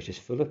movement is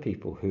just full of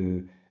people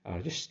who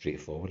are just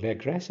straightforwardly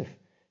aggressive,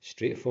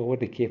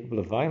 straightforwardly capable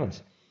of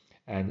violence,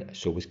 and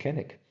so was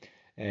Kinnock.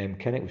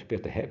 Kinnock was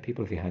prepared to hit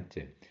people if he had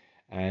to,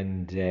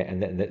 and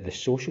the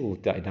social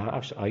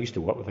dynamics. I used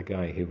to work with a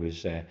guy who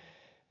was a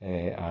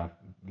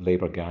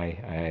Labour guy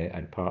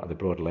and part of the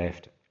broad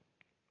left,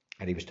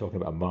 and he was talking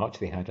about a march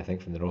they had, I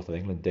think, from the north of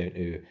England down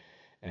to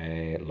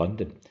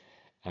London,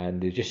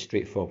 and they're just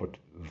straightforward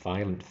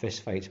violent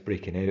fistfights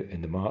breaking out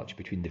in the march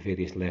between the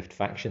various left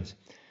factions,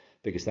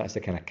 because that's the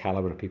kind of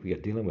calibre of people you're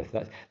dealing with.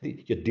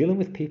 You're dealing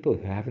with people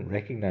who haven't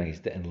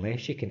recognised that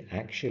unless you can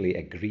actually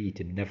agree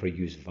to never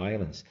use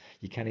violence,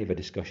 you can't have a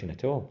discussion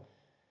at all.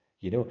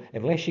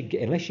 Unless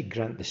you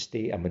grant the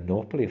state a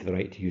monopoly of the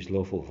right to use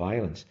lawful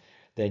violence,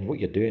 then what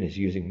you're doing is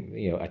using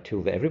a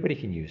tool that everybody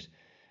can use.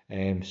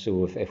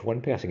 So if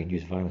one person can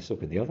use violence, so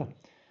can the other.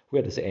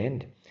 Where does it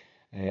end?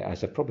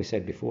 As I've probably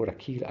said before, a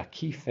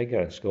key figure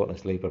in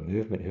Scotland's Labour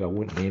movement, who I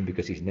won't name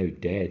because he's now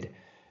dead,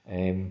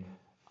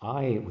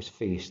 I was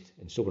faced,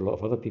 and so were a lot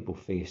of other people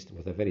faced,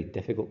 with a very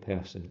difficult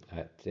person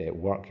at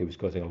work who was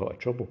causing a lot of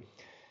trouble.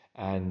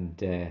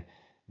 And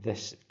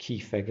this key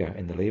figure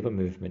in the Labour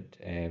movement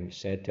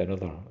said to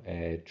another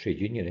trade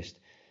unionist,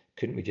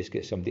 couldn't we just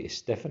get somebody to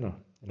stiffen her?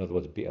 In other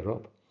words, beat her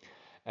up.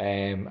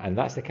 And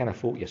that's the kind of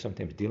folk you're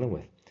sometimes dealing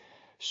with.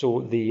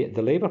 So the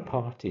Labour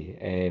Party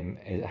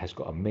has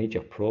got a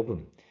major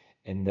problem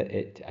in that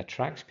it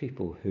attracts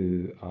people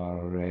who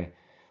are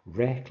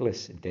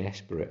reckless,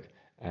 desperate,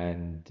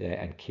 and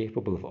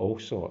capable of all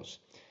sorts,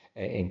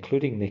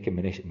 including making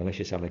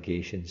malicious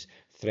allegations,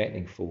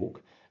 threatening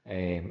folk,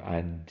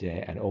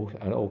 and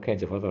all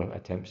kinds of other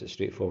attempts at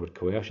straightforward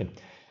coercion.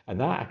 And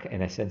that,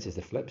 in a sense, is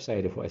the flip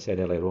side of what I said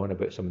earlier on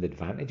about some of the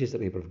advantages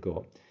that Labour have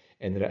got,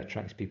 in that it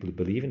attracts people who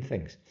believe in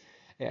things.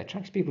 It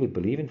attracts people who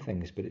believe in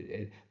things, but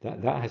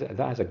that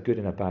has a good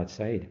and a bad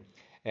side.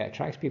 It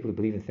attracts people who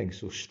believe in things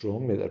so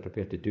strongly that they're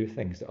prepared to do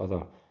things that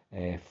other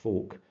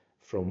folk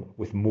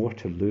with more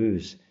to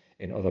lose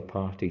in other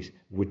parties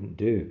wouldn't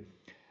do.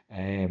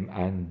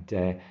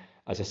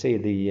 As I say,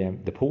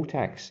 the poll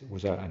tax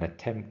was an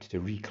attempt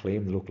to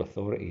reclaim the local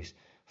authorities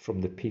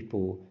from the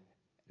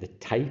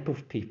type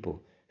of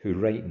people who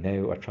right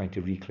now are trying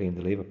to reclaim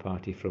the Labour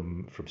Party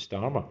from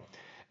Starmer.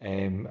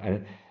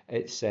 And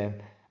it's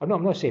I'm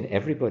not saying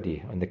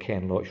everybody on the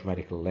Ken Loach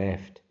radical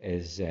left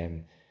is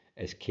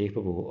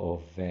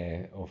capable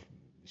of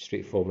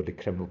straightforwardly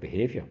criminal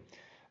behaviour,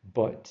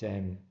 but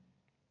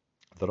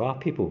there are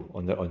people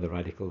on the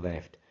radical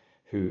left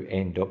who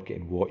end up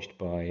getting watched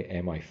by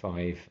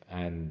MI5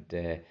 and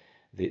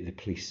the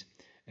police,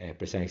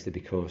 precisely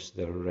because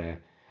they're.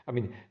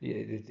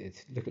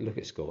 Look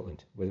at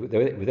Scotland.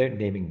 Without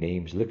naming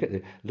names, look at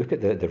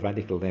the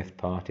radical left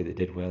party that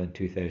did well in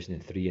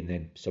 2003 and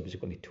then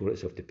subsequently tore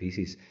itself to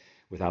pieces,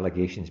 with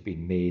allegations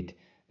being made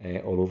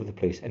all over the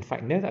place. In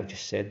fact, now that I've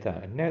just said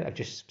that, and now that I've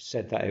just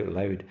said that out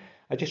loud,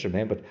 I just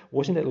remembered,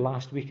 wasn't it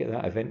last week at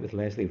that event with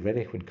Leslie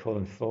Riddick when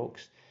Colin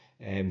Fox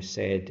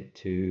said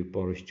to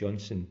Boris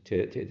Johnson,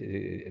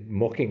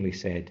 mockingly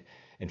said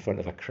in front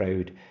of a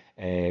crowd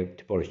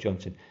to Boris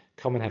Johnson,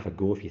 come and have a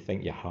go if you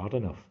think you're hard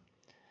enough.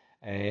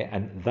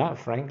 And that,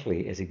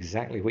 frankly, is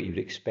exactly what you would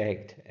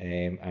expect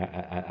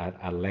at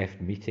a left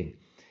meeting.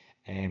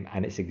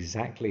 And it's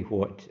exactly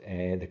what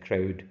the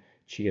crowd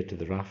cheered to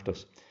the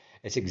rafters.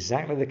 It's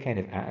exactly the kind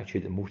of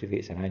attitude that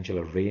motivates an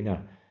Angela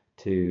Rayner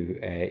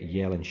to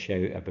yell and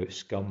shout about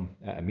scum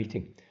at a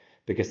meeting.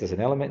 Because there's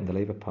an element in the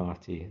Labour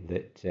Party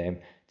that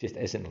just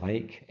isn't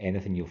like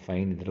anything you'll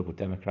find in the Liberal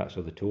Democrats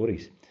or the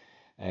Tories.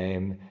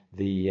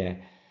 The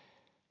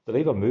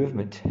Labour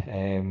movement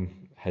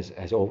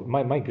has all.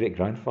 My great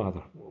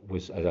grandfather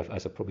was,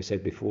 as I probably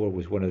said before,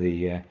 was one of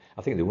the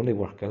I think the only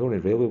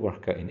railway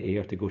worker in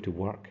Ayr to go to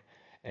work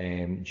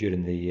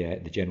during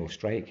the general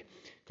strike,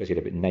 because he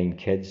had about 9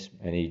 kids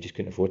and he just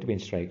couldn't afford to be in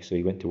strike, so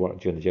he went to work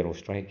during the general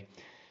strike.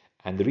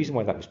 And the reason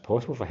why that was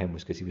possible for him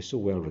was because he was so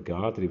well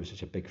regarded, he was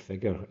such a big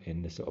figure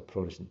in the sort of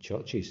Protestant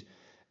churches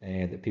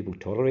that people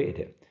tolerated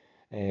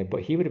it.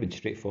 But he would have been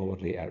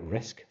straightforwardly at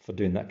risk for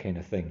doing that kind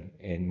of thing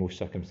in most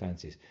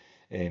circumstances.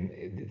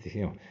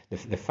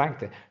 The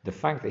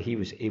fact that he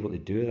was able to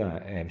do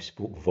that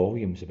spoke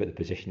volumes about the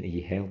position that he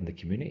held in the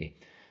community.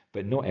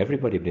 But not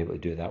everybody would be able to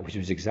do that, which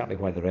was exactly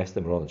why the rest of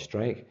them were all on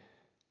strike.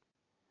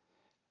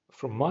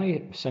 From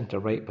my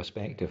centre-right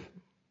perspective,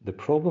 the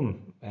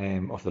problem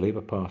of the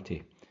Labour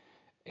Party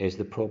is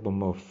the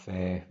problem of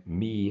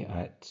me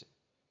at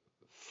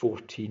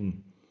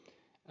 14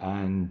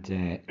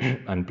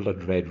 and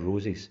blood red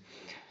roses.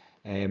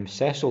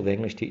 Cecil, the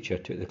English teacher,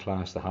 took the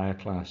class, the higher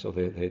class, or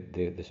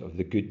the sort of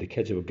the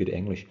kids who were good at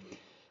English.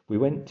 We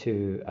went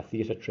to a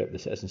theatre trip, the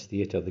Citizens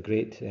Theatre, the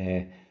great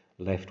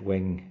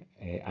left-wing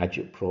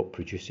agitprop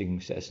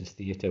producing Citizens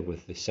Theatre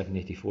with the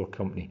 784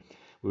 company.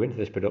 We went to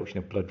this production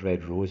of Blood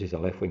Red Roses, a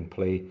left-wing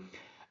play,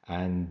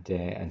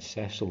 and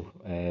Cecil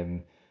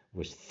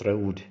was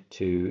thrilled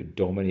to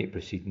dominate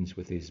proceedings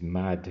with his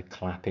mad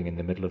clapping in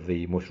the middle of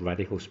the most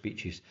radical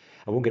speeches.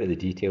 I won't get into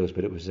the details,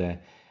 but it was an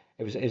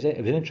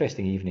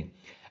interesting evening,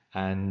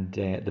 and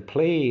the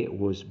play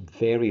was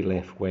very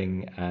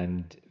left-wing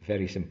and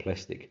very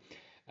simplistic.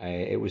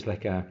 It was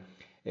like a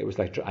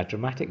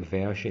dramatic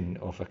version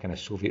of a kind of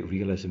Soviet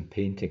realism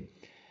painting.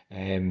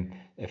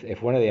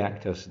 If one of the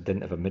actors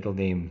didn't have a middle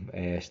name,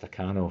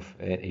 Stakhanov,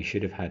 he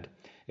should have had.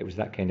 It was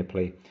that kind of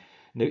play.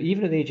 Now,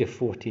 even at the age of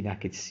 14, I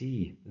could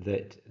see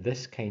that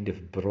this kind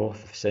of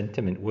broth of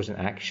sentiment wasn't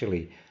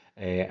actually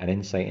an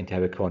insight into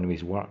how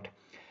economies worked.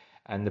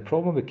 And the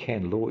problem with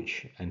Ken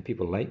Loach and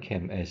people like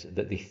him is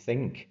that they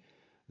think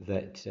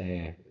that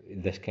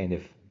this kind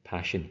of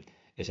passion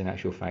is in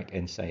actual fact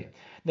insight.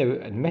 Now,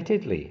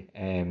 admittedly,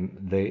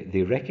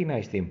 they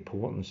recognise the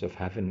importance of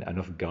having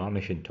enough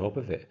garnish on top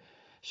of it.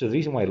 So the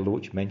reason why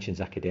Loach mentions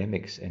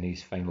academics in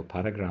his final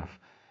paragraph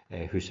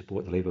who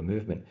support the Labour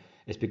movement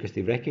is because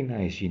they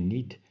recognise you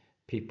need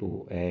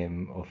people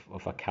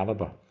of a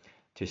calibre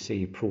to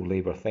say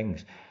pro-Labour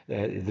things.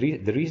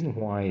 The reason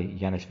why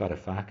Yanis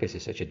Varoufakis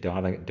is such a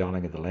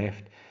darling of the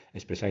left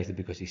is precisely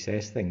because he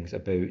says things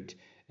about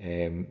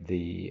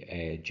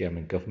the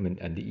German government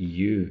and the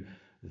EU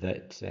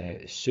that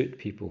suit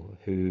people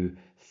who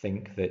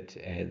think that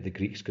the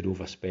Greeks could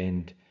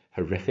overspend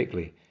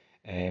horrifically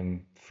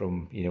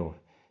from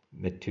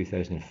mid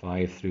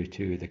 2005 through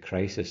to the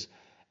crisis,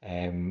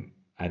 and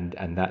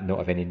that not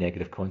have any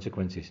negative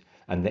consequences,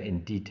 and that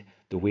indeed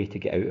the way to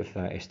get out of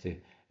that is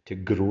to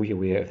grow your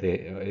way out of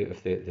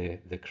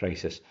the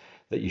crisis,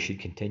 that you should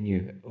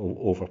continue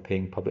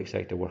overpaying public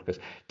sector workers.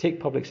 Take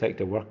public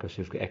sector workers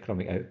who've got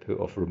economic output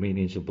of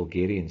Romanians or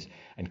Bulgarians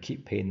and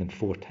keep paying them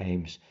 4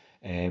 times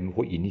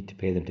what you need to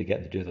pay them to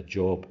get them to do their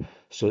job,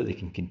 so that they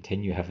can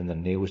continue having their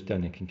nails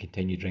done and can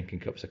continue drinking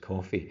cups of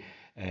coffee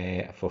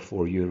for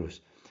 €4,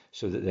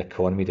 so that the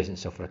economy doesn't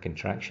suffer a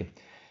contraction.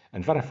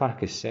 And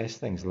Varoufakis says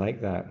things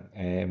like that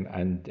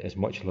and is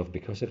much loved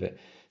because of it.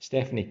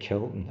 Stephanie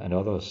Kilton and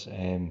others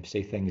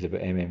say things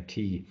about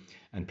MMT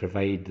and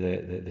provide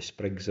the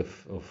sprigs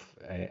of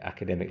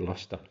academic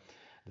lustre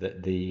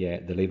that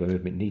the Labour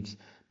movement needs.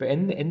 But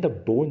in their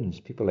bones,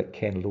 people like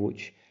Ken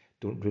Loach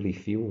don't really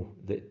feel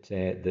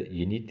that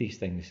you need these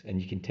things. And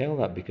you can tell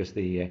that because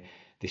they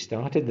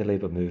started the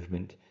Labour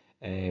movement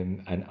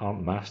and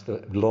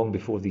aren't long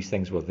before these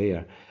things were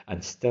there,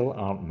 and still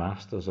aren't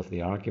masters of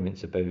the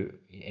arguments about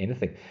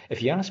anything.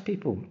 If you ask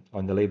people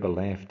on the Labour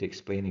left to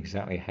explain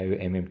exactly how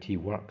MMT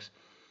works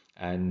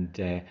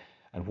and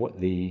what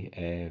the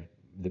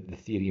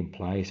theory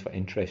implies for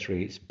interest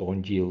rates,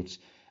 bond yields,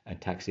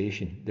 and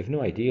taxation, they've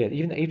no idea.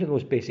 Even at the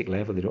most basic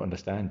level, they don't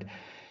understand.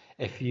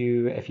 If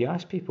you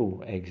ask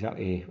people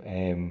exactly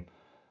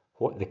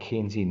what the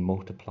Keynesian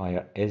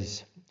multiplier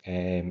is,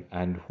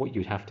 and what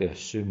you'd have to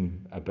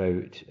assume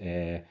about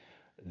the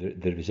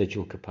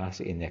residual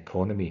capacity in the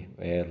economy,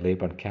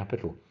 labour and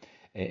capital,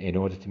 in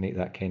order to make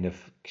that kind of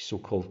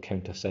so-called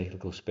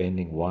counter-cyclical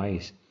spending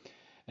wise.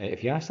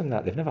 If you ask them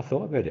that, they've never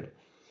thought about it.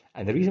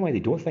 And the reason why they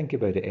don't think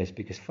about it is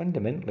because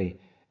fundamentally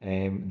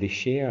they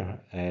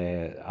share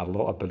a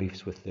lot of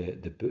beliefs with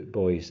the boot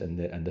boys and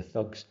the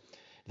thugs.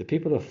 The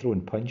people who are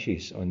throwing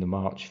punches on the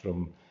march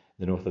from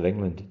the north of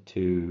England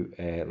to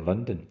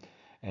London,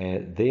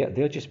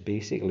 they're just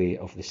basically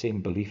of the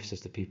same beliefs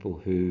as the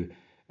people who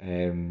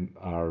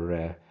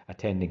are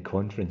attending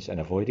conference and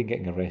avoiding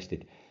getting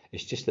arrested.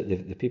 It's just that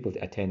the people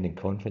attending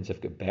conference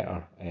have got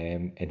better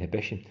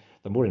inhibition.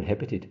 They're more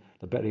inhibited.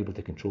 They're better able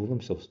to control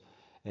themselves.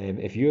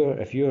 If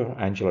you're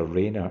Angela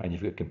Rayner and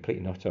you've got complete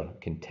and utter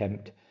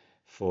contempt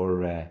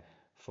for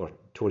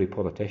Tory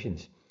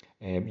politicians,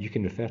 you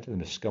can refer to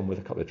them as scum with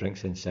a couple of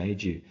drinks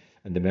inside you,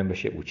 and the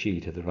membership will cheer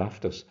you to the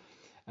rafters.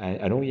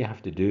 And all you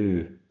have to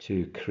do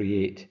to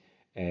create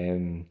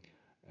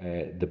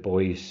the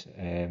boys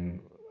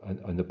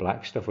on the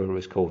black stuff, whatever it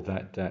was called,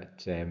 that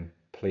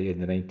play in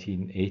the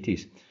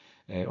 1980s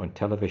on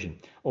television,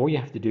 all you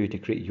have to do to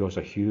create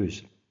Yozza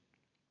Hughes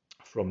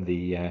from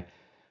the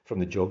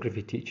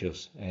geography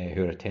teachers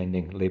who are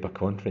attending Labour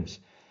conference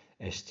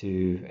is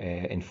to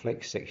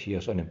inflict 6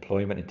 years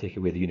unemployment and take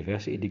away the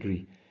university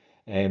degree.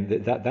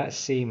 That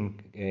same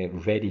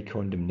ready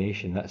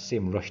condemnation, that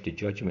same rush to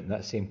judgment,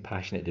 that same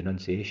passionate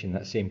denunciation,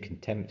 that same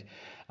contempt.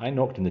 I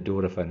knocked on the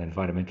door of an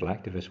environmental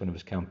activist when I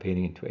was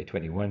campaigning in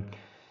 2021,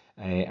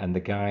 and the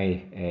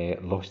guy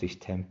lost his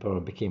temper,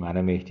 became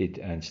animated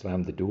and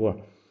slammed the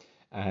door.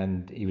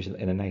 And he was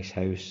in a nice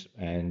house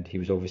and he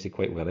was obviously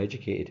quite well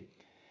educated.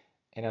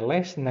 in a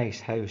less nice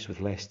house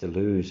with less to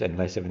lose and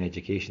less of an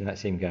education, that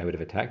same guy would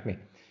have attacked me.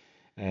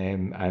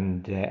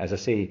 As I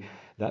say,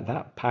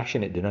 that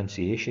passionate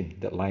denunciation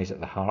that lies at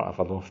the heart of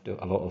a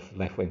lot of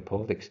left-wing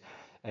politics,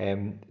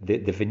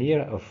 the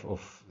veneer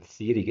of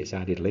theory gets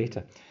added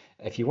later.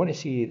 If you want to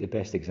see the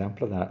best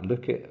example of that,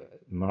 look at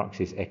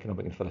Marx's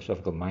Economic and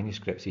Philosophical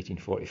Manuscripts,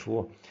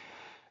 1844.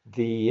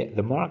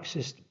 The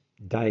Marxist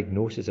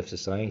diagnosis of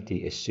society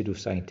is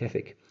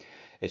pseudoscientific.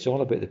 It's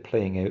all about the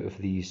playing out of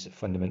these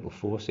fundamental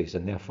forces,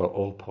 and therefore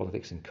all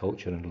politics and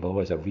culture and law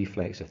is a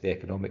reflex of the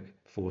economic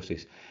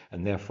forces,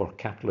 and therefore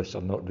capitalists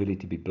are not really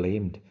to be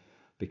blamed,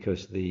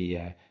 because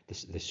the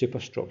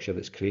superstructure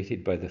that's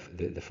created by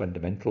the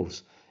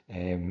fundamentals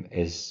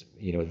is,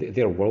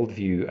 their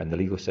worldview and the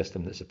legal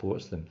system that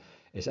supports them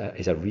is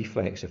a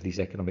reflex of these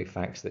economic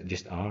facts that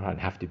just are and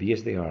have to be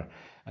as they are,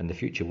 and the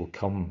future will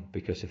come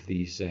because of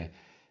these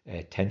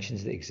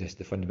tensions that exist.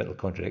 The fundamental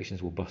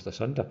contradictions will burst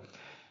asunder.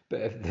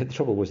 But the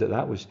trouble was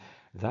that was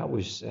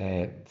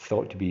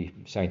thought to be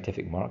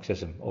scientific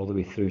Marxism all the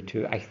way through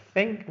to, I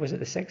think, was it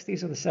the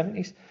 60s or the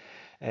 70s?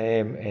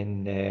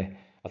 In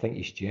I think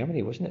East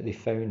Germany, wasn't it? They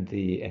found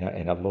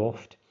in a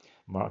loft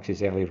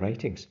Marx's early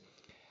writings,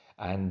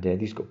 and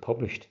these got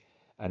published.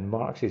 And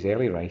Marx's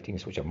early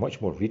writings, which are much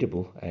more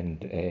readable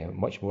and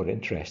much more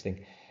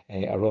interesting,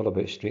 are all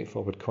about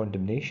straightforward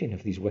condemnation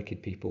of these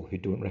wicked people who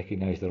don't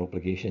recognise their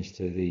obligations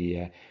to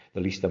the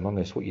least among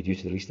us. What you do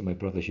to the least of my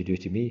brothers, you do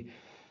to me.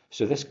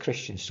 So this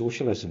Christian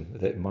socialism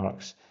that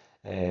Marx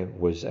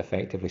was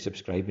effectively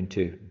subscribing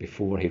to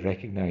before he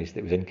recognised that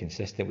it was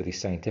inconsistent with his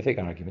scientific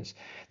arguments,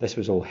 this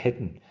was all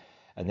hidden.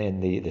 And then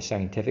the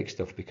scientific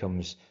stuff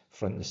becomes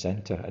front and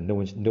centre, and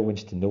no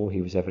one's to know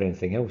he was ever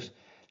anything else.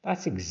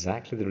 That's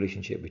exactly the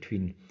relationship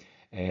between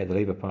the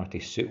Labour Party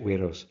suit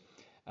wearers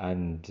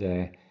and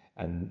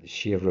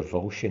sheer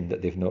revulsion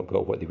that they've not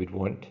got what they would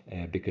want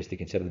because they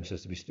consider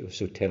themselves to be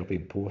so terribly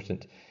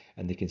important,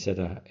 and they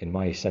consider, in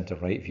my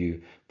centre-right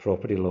view,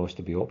 property laws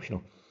to be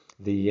optional.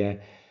 The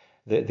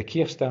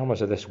Keir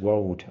Starmers of this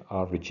world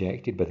are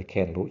rejected by the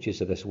Ken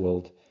Loaches of this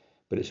world,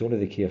 but it's only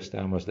the Keir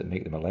Starmers that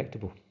make them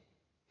electable.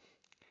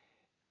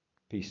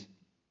 Peace.